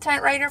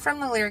content writer from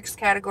the lyrics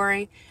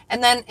category,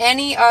 and then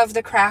any of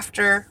the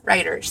crafter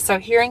writers. So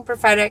hearing,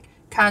 prophetic,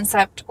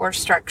 concept, or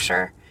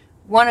structure.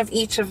 One of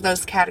each of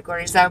those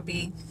categories. That would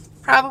be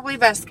probably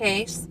best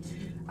case.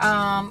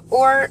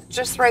 Or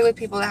just write with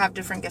people that have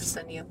different gifts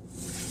than you.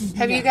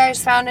 Have you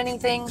guys found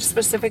anything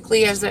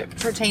specifically as it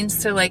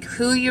pertains to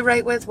who you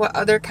write with? What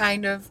other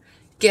kind of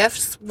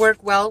gifts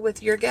work well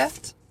with your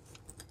gift?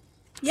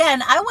 Yeah,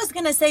 and I was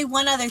going to say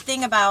one other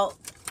thing about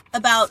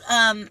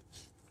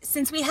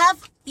since we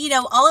have,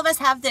 all of us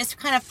have this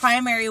kind of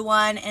primary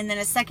one and then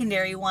a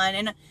secondary one.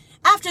 And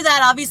after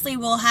that, obviously,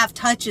 we'll have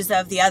touches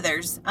of the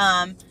others.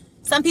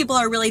 Some people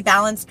are really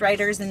balanced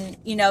writers and,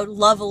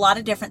 love a lot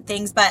of different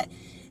things. But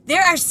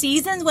there are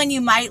seasons when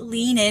you might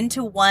lean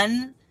into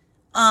one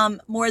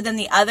more than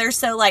the other.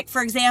 So,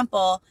 for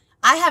example,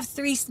 I have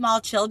 3 small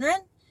children.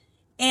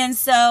 And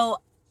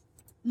so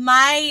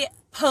my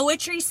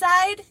poetry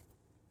side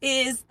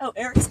is... Oh,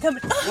 Eric's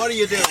coming. What are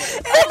you doing?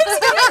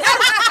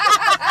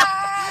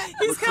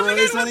 He's coming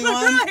in with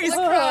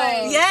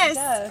LaCroix. Yes.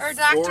 Or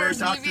Dr.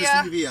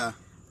 Zevia.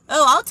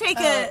 Oh, I'll take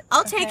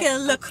a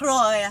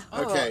LaCroix.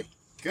 Okay.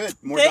 Good.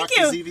 More Thank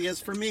Dr. you.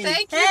 Zevias for me.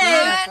 Thank you,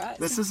 Hey. man.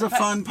 This is a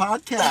fun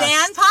podcast.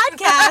 Fan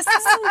podcast.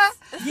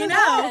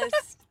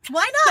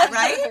 Why not,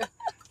 right?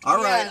 All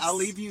right, Yes. I'll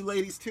leave you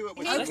ladies to it.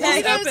 With Okay.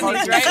 the Just one open part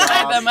these of right the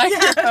job. by the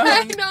microphone.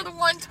 I know the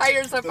one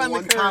tire's up The on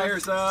one the curb.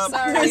 tire's up.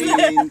 Sorry.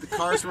 I mean, the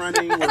car's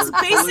running. We're It's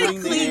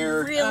polluting the basically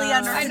air. really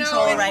under I know,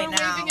 control and right we're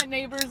now. waving at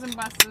neighbors and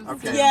buses.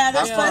 Okay. Yeah,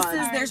 there's Have fun.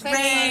 buses, there's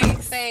Thanks. rain.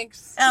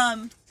 Thanks.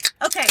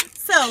 Okay,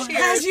 so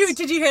Cheers.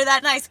 did you hear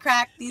that nice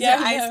crack? These Yeah,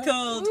 are yeah. ice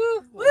cold.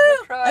 Woo.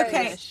 Woo.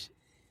 Okay.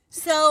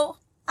 So,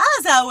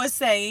 as I was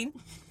saying,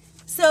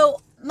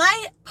 so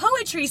my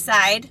poetry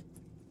side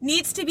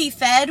needs to be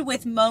fed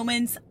with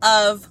moments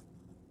of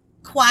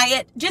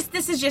quiet.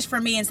 This is just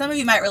for me, and some of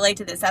you might relate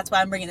to this. That's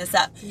why I'm bringing this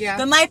up. Yeah.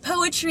 But my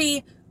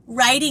poetry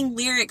writing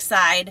lyric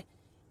side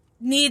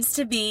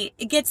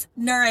it gets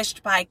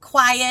nourished by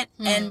quiet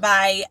and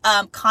by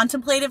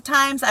contemplative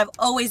times. I've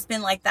always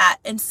been like that.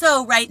 And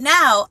so right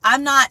now,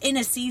 I'm not in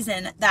a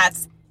season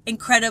that's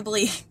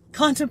incredibly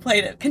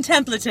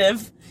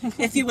contemplative,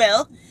 if you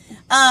will,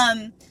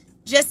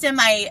 just in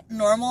my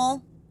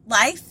normal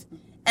life.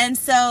 And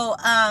so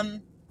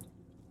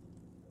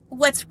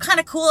what's kind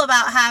of cool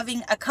about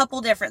having a couple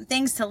different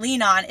things to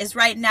lean on is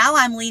right now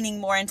I'm leaning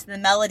more into the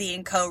melody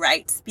and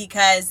co-writes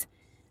because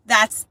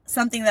that's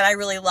something that I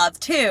really love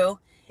too.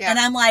 Yeah. And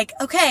I'm like,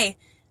 okay,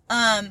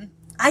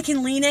 I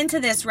can lean into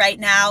this right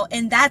now.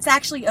 And that's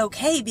actually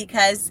okay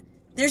because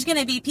there's going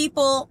to be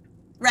people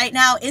right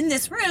now in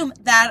this room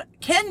that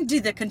can do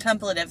the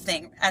contemplative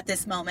thing at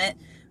this moment.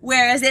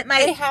 Whereas it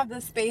might... They have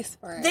the space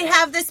for it. They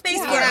have the space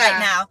for it right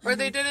now. Or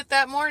they did it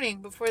that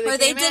morning before they came in. Or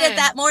they did it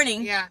that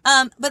morning. Yeah.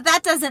 But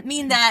that doesn't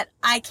mean that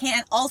I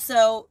can't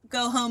also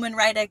go home and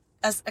write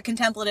a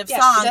contemplative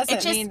song. It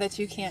doesn't mean that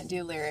you can't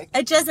do lyrics.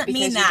 It doesn't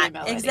mean that.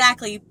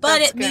 Exactly.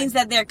 But it means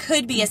that there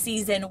could be a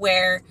season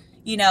where,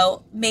 you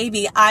know,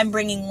 maybe I'm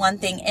bringing one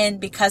thing in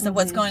because of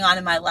what's going on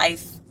in my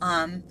life.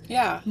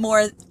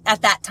 More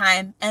at that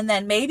time. And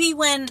then maybe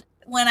when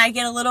I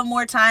get a little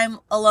more time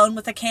alone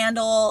with a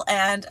candle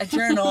and a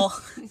journal,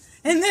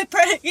 and then,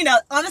 you know,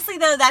 honestly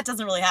though, that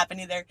doesn't really happen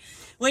either.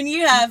 When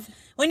you're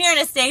in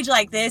a stage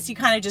like this, you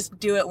kind of just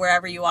do it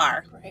wherever you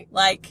are. Right.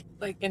 Like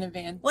in a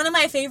van. One of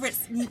my favorite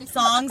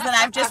songs that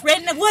I've just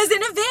written was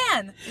in a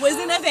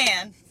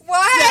van.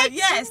 What? Yeah,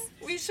 yes.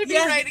 We should be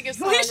writing a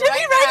song right now. We should be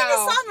writing a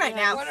song right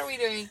now. What are we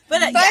doing?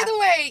 But by the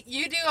way,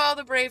 you do all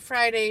the Brave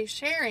Friday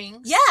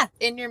sharings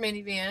in your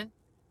minivan.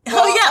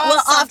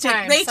 Well,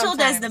 often. Rachel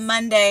does the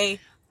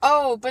Monday.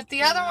 Oh, but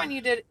the other one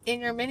you did in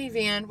your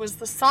minivan was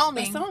the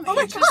psalming. Oh my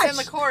which gosh. is in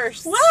the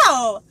course.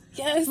 Wow.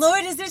 Yes.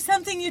 Lord, is there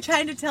something you're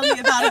trying to tell me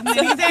about a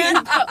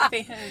minivan? About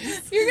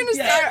vans. You're going to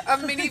start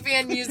a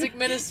minivan music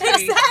ministry.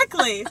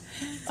 Exactly.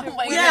 Oh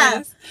my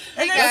goodness.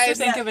 Hey guys,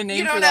 think of a name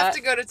you don't have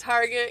to go to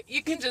Target.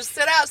 You can just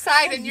sit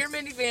outside in your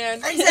minivan.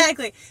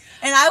 Exactly.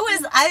 And I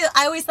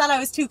always thought I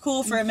was too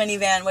cool for a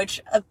minivan,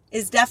 which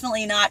is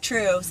definitely not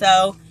true.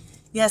 So,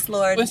 yes,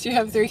 Lord. Once you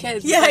have 3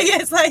 kids. Yeah,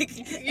 it's like...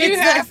 You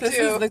have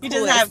to. You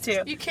just have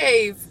to. You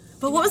cave.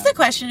 But what was the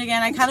question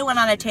again? I kind of went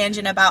on a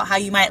tangent about how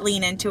you might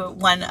lean into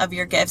one of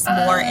your gifts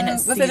more in a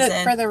season. Was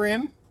it for the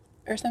room?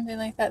 Or something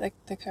like that? Like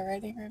the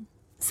co-writing room?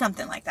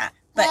 Something like that.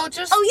 But, well,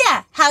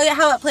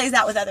 how it plays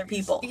out with other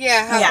people.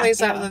 Yeah, how it plays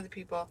out with other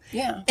people.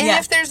 Yeah. And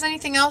if there's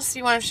anything else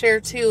you want to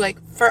share too,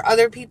 like for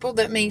other people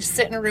that may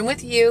sit in a room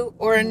with you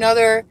or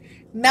another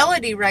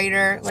melody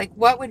writer, like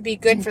what would be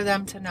good for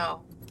them to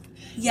know?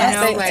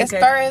 Yes, you know, as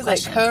far as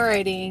like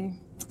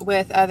co-writing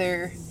with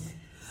other,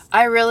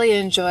 I really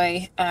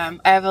enjoy. I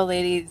have a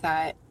lady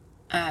that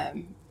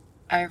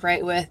I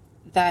write with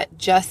that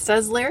just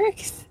does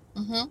lyrics,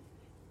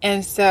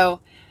 and so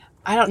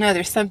I don't know.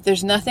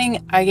 There's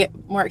nothing I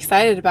get more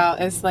excited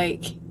about. Is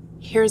like,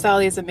 here's all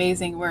these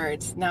amazing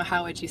words. Now,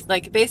 how would you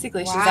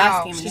basically? She's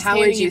asking me, how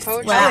would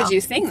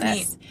you sing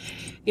this?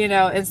 You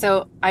know, and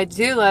so I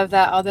do love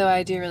that. Although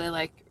I do really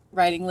like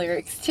writing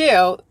lyrics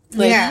too.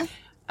 Like,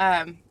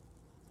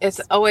 it's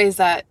always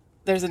that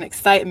there's an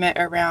excitement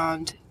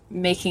around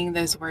making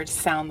those words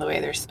sound the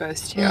way they're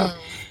supposed to.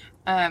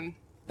 But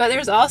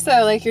there's also,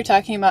 like you're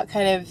talking about,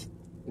 kind of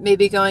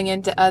maybe going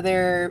into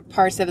other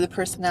parts of the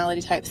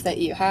personality types that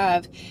you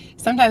have.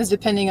 Sometimes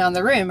depending on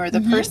the room or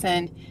the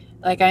person,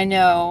 like I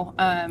know,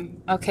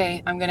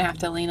 okay, I'm going to have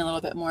to lean a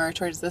little bit more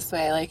towards this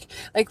way. Like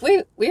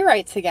we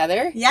write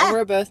together. Yeah. And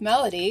we're both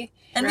melody.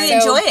 And we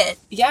enjoy it.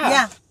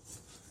 Yeah.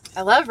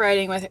 I love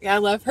writing with her. I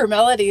love her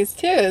melodies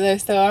too.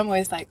 So I'm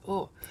always like,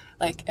 oh,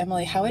 like,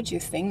 Emily, how would you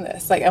sing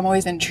this? Like, I'm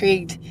always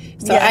intrigued.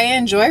 So I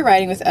enjoy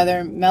writing with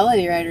other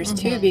melody writers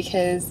too,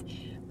 because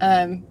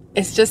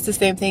it's just the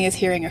same thing as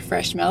hearing a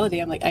fresh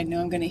melody. I'm like, I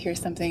know I'm going to hear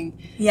something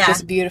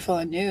just beautiful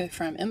and new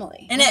from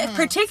Emily. And it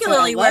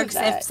particularly works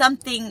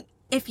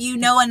if you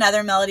know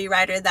another melody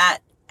writer that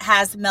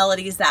has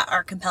melodies that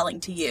are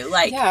compelling to you.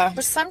 Like,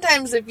 but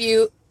sometimes if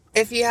you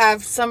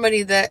have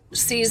somebody that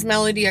sees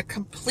melody a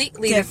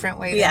completely different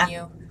way than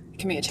you,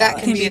 can be a challenge.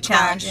 That can be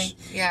challenging.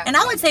 Yeah. And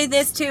I would say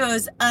this too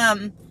is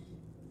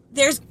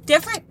there's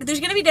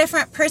going to be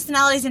different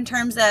personalities in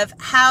terms of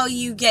how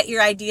you get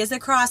your ideas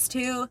across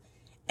too.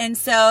 And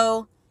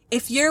so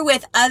if you're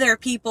with other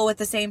people with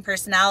the same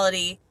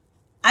personality,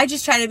 I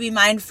just try to be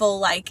mindful,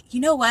 like, you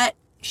know what?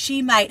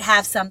 She might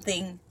have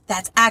something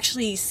that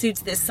actually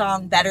suits this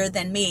song better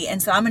than me.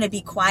 And so I'm going to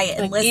be quiet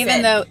and listen.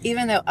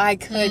 Even though I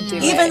could do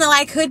it. Even though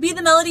I could be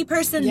the melody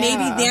person,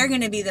 maybe they're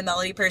going to be the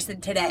melody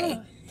person today.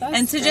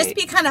 And so just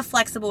be kind of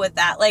flexible with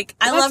that. Like,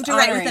 I love to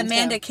write with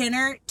Amanda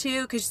Kinner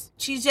too, because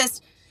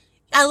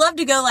I love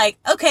to go like,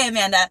 okay,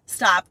 Amanda,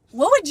 stop.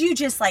 What would you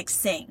just like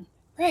sing?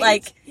 Right.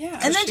 Like,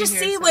 and then just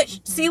see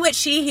what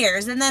she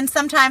hears. And then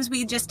sometimes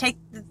we just take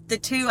the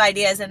two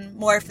ideas and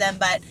morph them.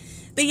 But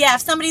yeah,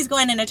 if somebody's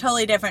going in a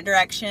totally different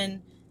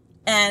direction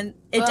and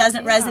it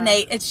doesn't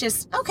resonate, it's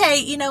just, okay,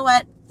 you know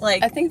what?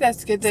 Like, I think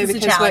that's good though,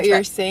 because what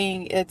you're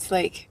saying, it's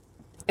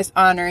It's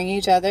honoring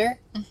each other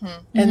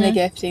in the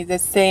gifting.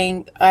 It's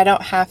saying, I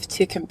don't have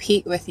to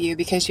compete with you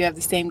because you have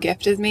the same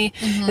gift as me.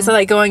 It's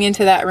like going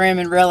into that room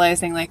and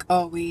realizing, like,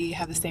 oh, we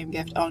have the same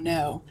gift. Oh,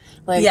 no.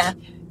 Like,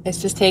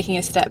 it's just taking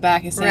a step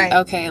back and saying,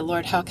 okay,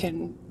 Lord, how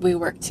can we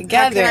work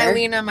together? How can I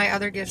lean on my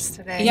other gifts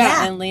today?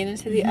 Yeah, and lean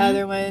into the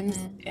other ones.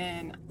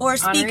 Or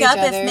speak up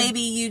if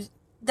maybe you...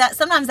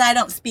 sometimes I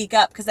don't speak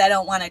up because I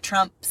don't want to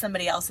trump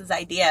somebody else's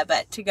idea,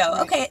 but to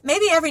go, okay,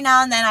 maybe every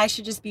now and then I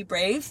should just be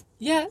brave.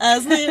 Yeah.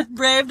 As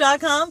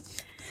brave.com.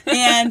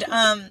 And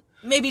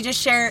maybe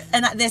just share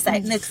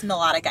this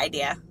melodic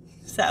idea.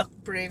 So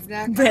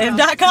brave.com.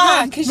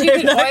 Brave.com. Because you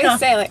could always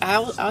say, like,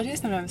 I'll do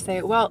sometimes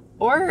say, well,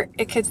 or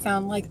it could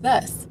sound like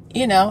this,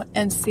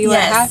 and see what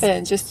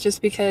happens.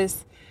 Just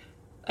because,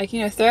 like,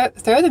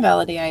 throw the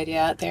melody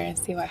idea out there and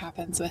see what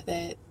happens with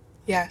it.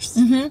 Yes.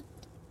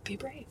 Be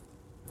brave.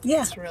 Yeah.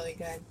 That's really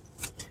good.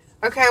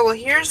 Okay, well,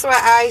 here's what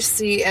I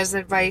see as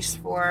advice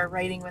for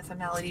writing with a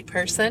melody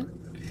person.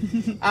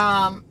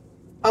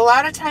 A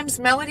lot of times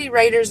melody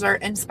writers are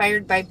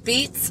inspired by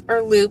beats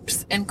or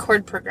loops and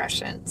chord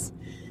progressions.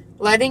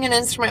 Letting an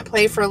instrument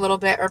play for a little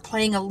bit or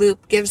playing a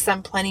loop gives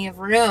them plenty of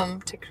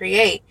room to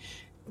create.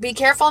 Be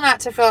careful not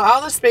to fill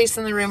all the space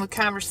in the room with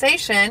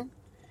conversation.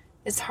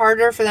 It's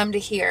harder for them to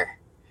hear.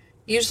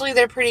 Usually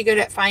they're pretty good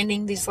at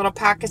finding these little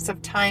pockets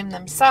of time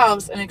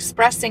themselves and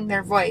expressing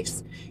their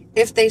voice.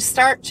 If they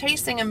start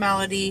chasing a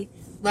melody,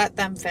 let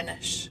them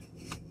finish.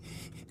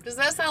 Does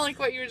that sound like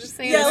what you were just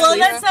saying? Yeah, well,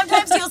 then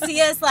sometimes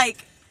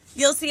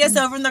you'll see us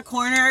over in the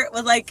corner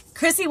with, like,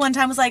 Chrissy one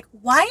time was like,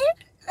 why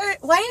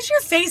is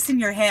your face in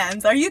your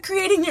hands? Are you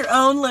creating your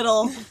own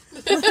little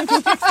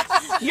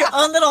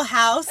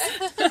house?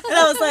 And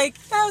I was like,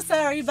 oh,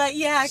 sorry, but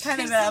yeah, I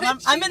kind of am.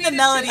 I'm in the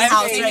melody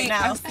house right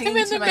now. I'm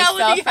in the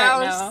melody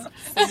house.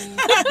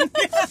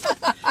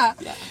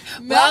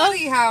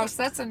 Melody house,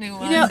 that's a new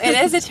one.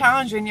 It is a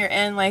challenge when you're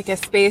in, like, a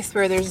space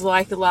where there's,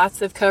 like,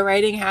 lots of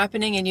co-writing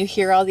happening and you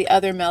hear all the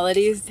other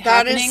melodies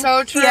happening. That is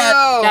so true.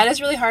 Yeah, that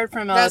is really hard for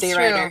a melody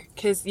writer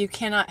because you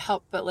cannot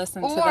help but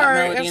listen to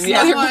that melody.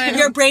 And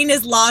your brain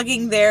is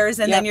logging theirs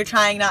and then you're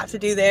trying not to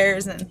do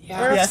theirs. And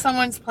or if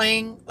someone's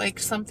playing, like,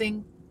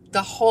 something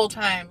the whole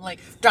time, like,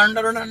 dun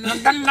dun dun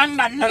dun dun dun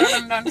dun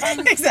dun dun.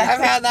 Exactly. I've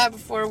had that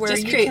before where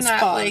you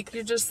cannot, like,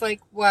 you're just like,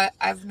 what?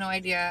 I have no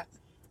idea.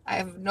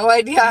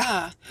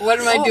 Yeah. What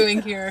am I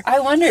doing here? I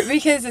wonder,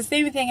 because the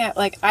same thing,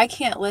 like, I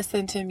can't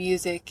listen to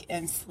music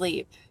and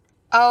sleep.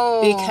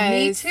 Oh, because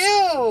me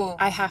too.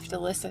 I have to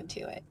listen to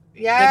it.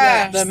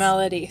 Yeah. The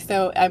melody.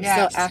 So I'm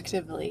still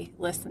actively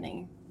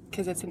listening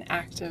because it's an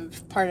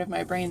active part of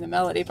my brain, the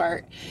melody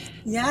part.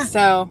 Yeah.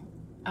 So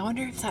I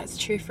wonder if that's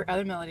true for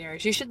other melody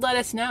artists. You should let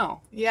us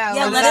know. Yeah,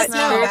 let us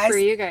know, true guys. For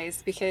you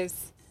guys,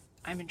 because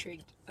I'm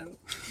intrigued.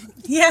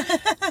 Yeah.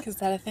 Is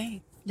that a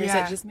thing? Or is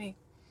that just me?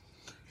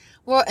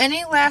 Well,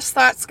 any last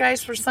thoughts,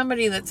 guys, for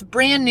somebody that's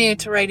brand new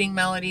to writing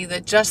melody,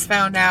 that just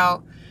found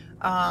out?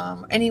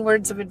 Any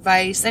words of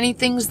advice? Any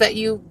things that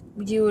you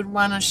would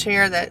want to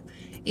share that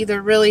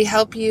either really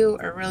help you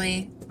or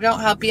really don't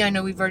help you? I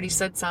know we've already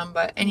said some,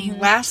 but any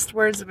last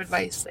words of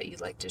advice that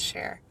you'd like to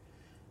share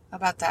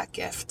about that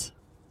gift?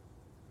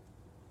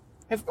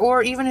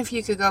 Or even if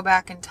you could go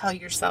back and tell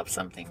yourself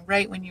something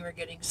right when you were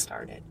getting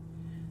started,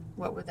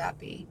 what would that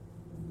be?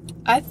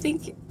 I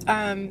think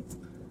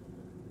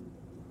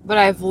what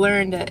I've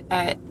learned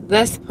at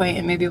this point,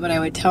 and maybe what I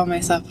would tell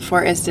myself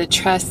before, is to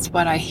trust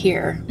what I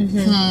hear.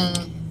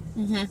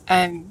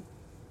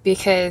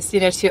 Because,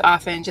 too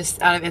often,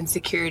 just out of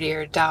insecurity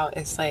or doubt,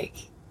 it's like,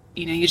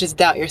 you just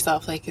doubt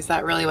yourself. Like, is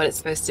that really what it's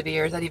supposed to be?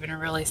 Or is that even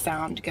really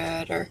sound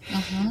good or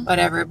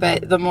whatever?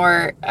 But the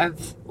more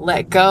I've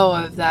let go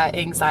of that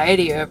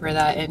anxiety over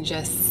that and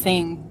just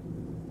sing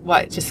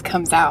what just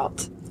comes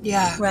out.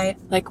 Yeah. Right.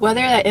 Like, whether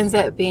that ends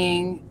up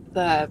being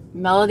the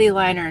melody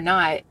line or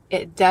not,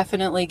 it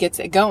definitely gets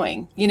it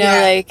going.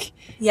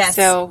 Yes.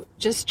 So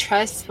just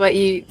trust what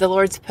the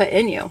Lord's put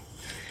in you.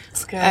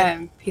 That's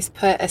good. He's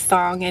put a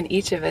song in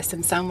each of us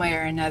in some way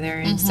or another.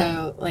 And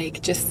so,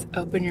 just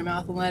open your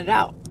mouth and let it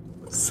out.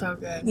 So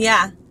good.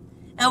 Yeah.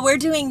 And we're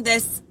doing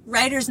this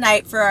writer's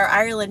night for our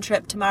Ireland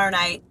trip tomorrow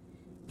night.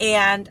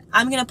 And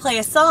I'm going to play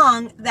a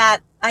song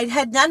that I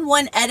had done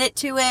one edit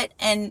to it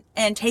and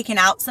taken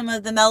out some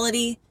of the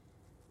melody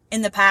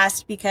in the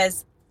past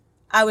because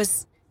I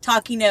was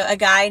talking to a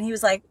guy and he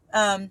was like,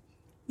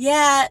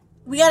 yeah,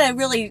 we got to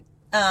really,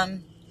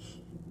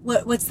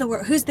 what's the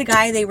word? Who's the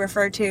guy they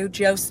refer to?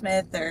 Joe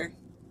Smith or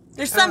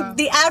there's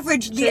the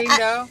average. Jane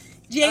Doe?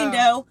 Jane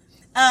Doe.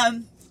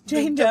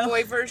 Jane Doe. The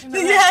boy version of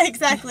that? Yeah,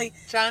 exactly.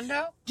 John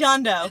Doe?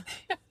 John Doe.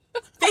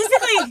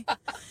 Basically,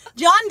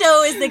 John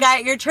Doe is the guy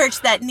at your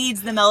church that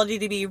needs the melody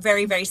to be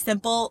very, very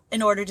simple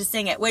in order to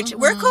sing it, which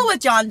we're cool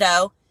with John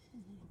Doe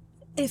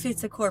if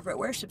it's a corporate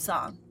worship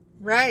song.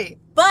 Right.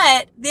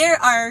 But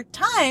there are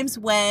times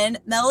when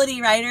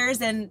melody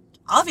writers and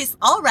obviously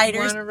all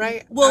writers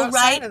will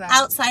write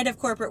outside of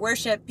corporate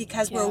worship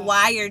because we're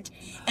wired.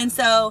 And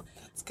so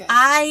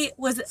I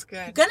was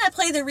going to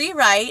play the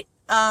rewrite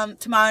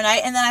tomorrow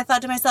night. And then I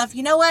thought to myself,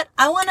 you know what?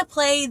 I want to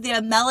play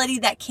the melody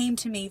that came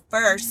to me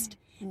first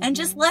and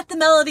just let the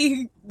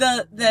melody,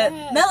 the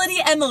melody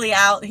Emily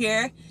out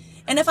here.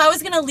 And if I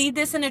was going to lead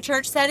this in a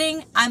church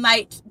setting, I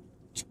might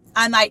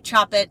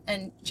chop it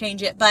and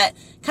change it. But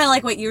kind of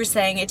like what you were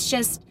saying, it's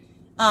just,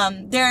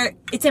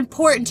 it's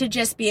important to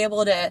just be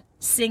able to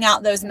sing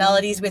out those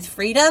melodies with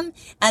freedom,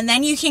 and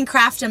then you can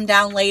craft them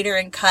down later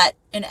and cut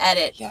and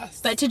edit.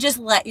 Yes. But to just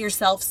let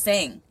yourself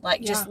sing,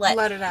 just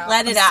let it out.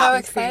 I'm so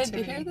excited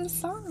to hear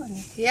this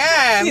song.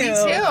 Yeah, me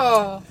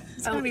too.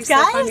 It's going to be so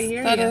fun to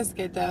hear That is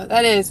good, though.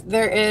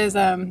 There is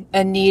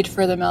a need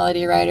for the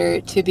melody writer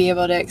to be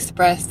able to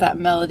express that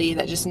melody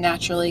that just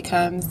naturally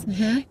comes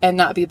and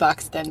not be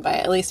boxed in by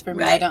it. At least for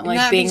me, I don't like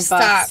not being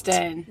boxed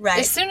in. Right.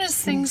 As soon as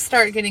things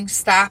start getting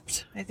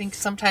stopped, I think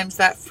sometimes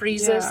that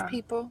freezes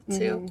people,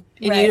 too.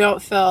 And you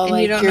don't feel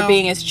like you're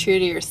being as true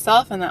to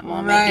yourself in that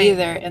moment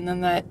either. And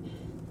then that,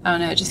 I don't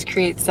know, it just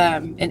creates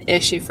an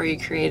issue for you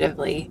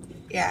creatively.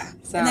 Yeah.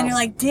 So. And then you're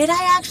like, did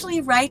I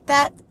actually write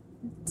that?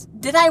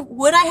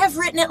 Would I have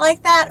written it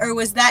like that? Or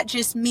was that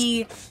just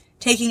me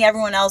taking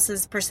everyone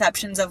else's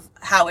perceptions of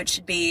how it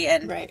should be?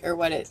 And or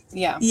what it,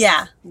 Yeah.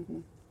 Mm-hmm.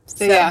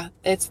 So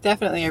it's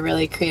definitely a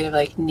really creative,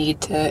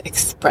 need to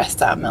express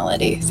that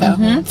melody. So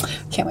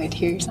can't wait to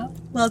hear your song.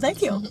 Well,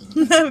 thank you.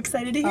 I'm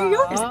excited to hear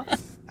yours.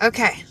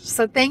 Okay,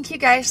 so thank you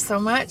guys so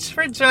much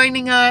for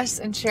joining us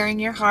and sharing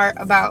your heart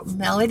about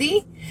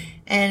melody.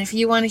 And if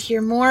you want to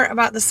hear more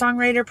about the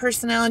songwriter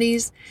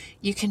personalities,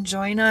 you can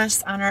join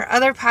us on our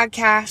other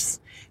podcasts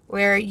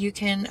where you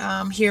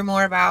can hear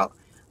more about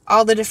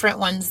all the different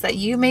ones that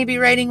you may be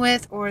writing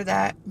with or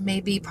that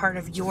may be part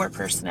of your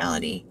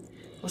personality.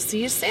 We'll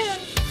see you soon.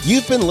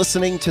 You've been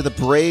listening to the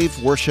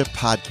Brave Worship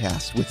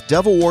Podcast with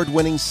Dove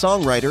Award-winning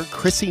songwriter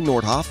Chrissy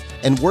Nordhoff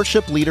and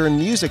worship leader and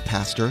music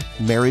pastor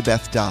Mary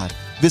Beth Dodd.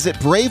 Visit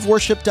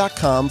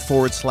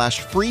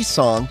braveworship.com/free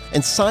song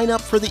and sign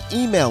up for the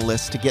email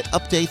list to get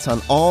updates on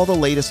all the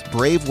latest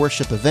Brave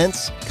Worship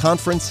events,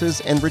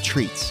 conferences, and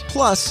retreats.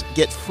 Plus,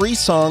 get free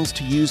songs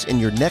to use in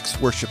your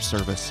next worship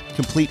service,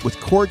 complete with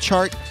chord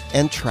chart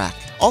and track.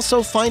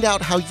 Also, find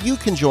out how you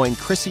can join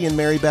Chrissy and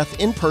Mary Beth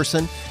in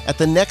person at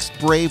the next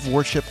Brave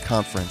Worship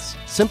Conference.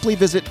 Simply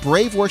visit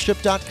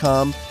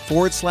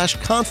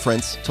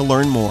braveworship.com/conference to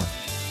learn more.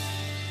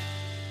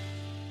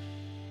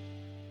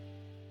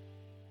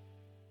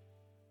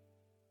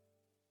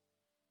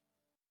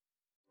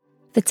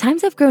 The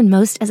times I've grown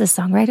most as a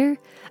songwriter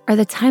are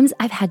the times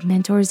I've had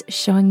mentors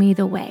showing me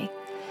the way.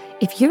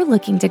 If you're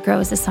looking to grow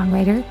as a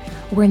songwriter,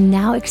 we're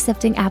now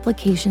accepting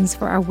applications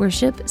for our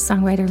Worship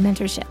Songwriter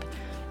Mentorship.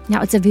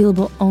 Now, it's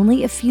available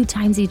only a few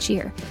times each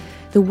year.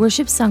 The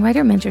Worship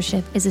Songwriter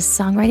Mentorship is a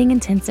songwriting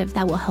intensive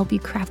that will help you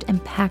craft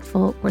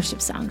impactful worship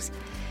songs.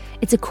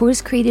 It's a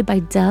course created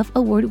by Dove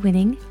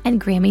Award-winning and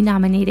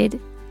Grammy-nominated,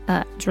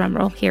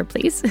 drumroll here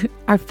please,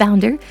 our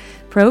founder,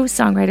 pro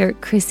songwriter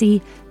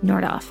Chrissy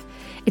Nordhoff.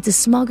 It's a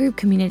small group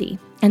community,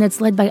 and it's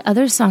led by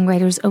other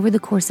songwriters over the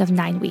course of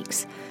 9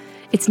 weeks.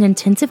 It's an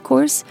intensive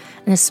course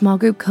and a small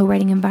group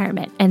co-writing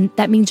environment, and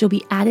that means you'll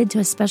be added to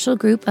a special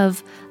group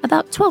of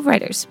about 12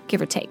 writers,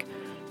 give or take.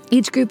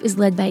 Each group is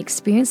led by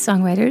experienced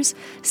songwriters,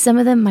 some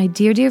of them my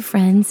dear, dear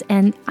friends,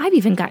 and I've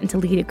even gotten to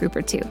lead a group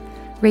or two.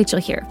 Rachel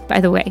here,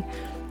 by the way.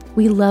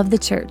 We love the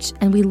church,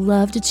 and we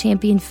love to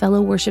champion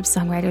fellow worship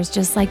songwriters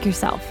just like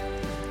yourself.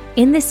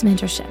 In this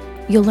mentorship,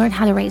 you'll learn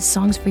how to write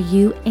songs for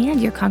you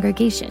and your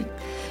congregation.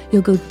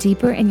 You'll go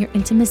deeper in your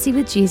intimacy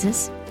with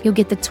Jesus. You'll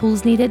get the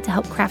tools needed to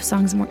help craft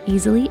songs more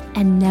easily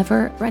and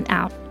never run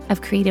out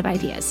of creative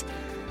ideas.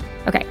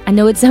 Okay, I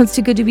know it sounds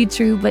too good to be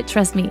true, but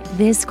trust me,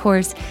 this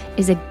course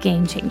is a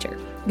game changer.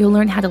 You'll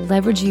learn how to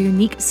leverage your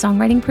unique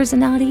songwriting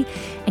personality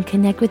and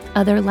connect with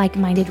other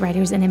like-minded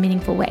writers in a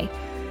meaningful way.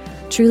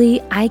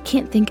 Truly, I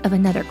can't think of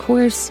another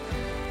course,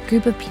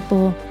 group of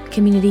people,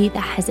 community that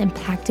has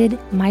impacted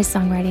my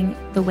songwriting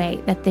the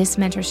way that this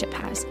mentorship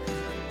has.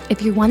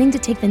 If you're wanting to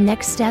take the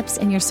next steps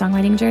in your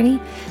songwriting journey,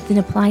 then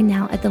apply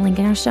now at the link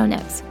in our show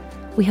notes.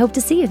 We hope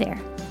to see you there.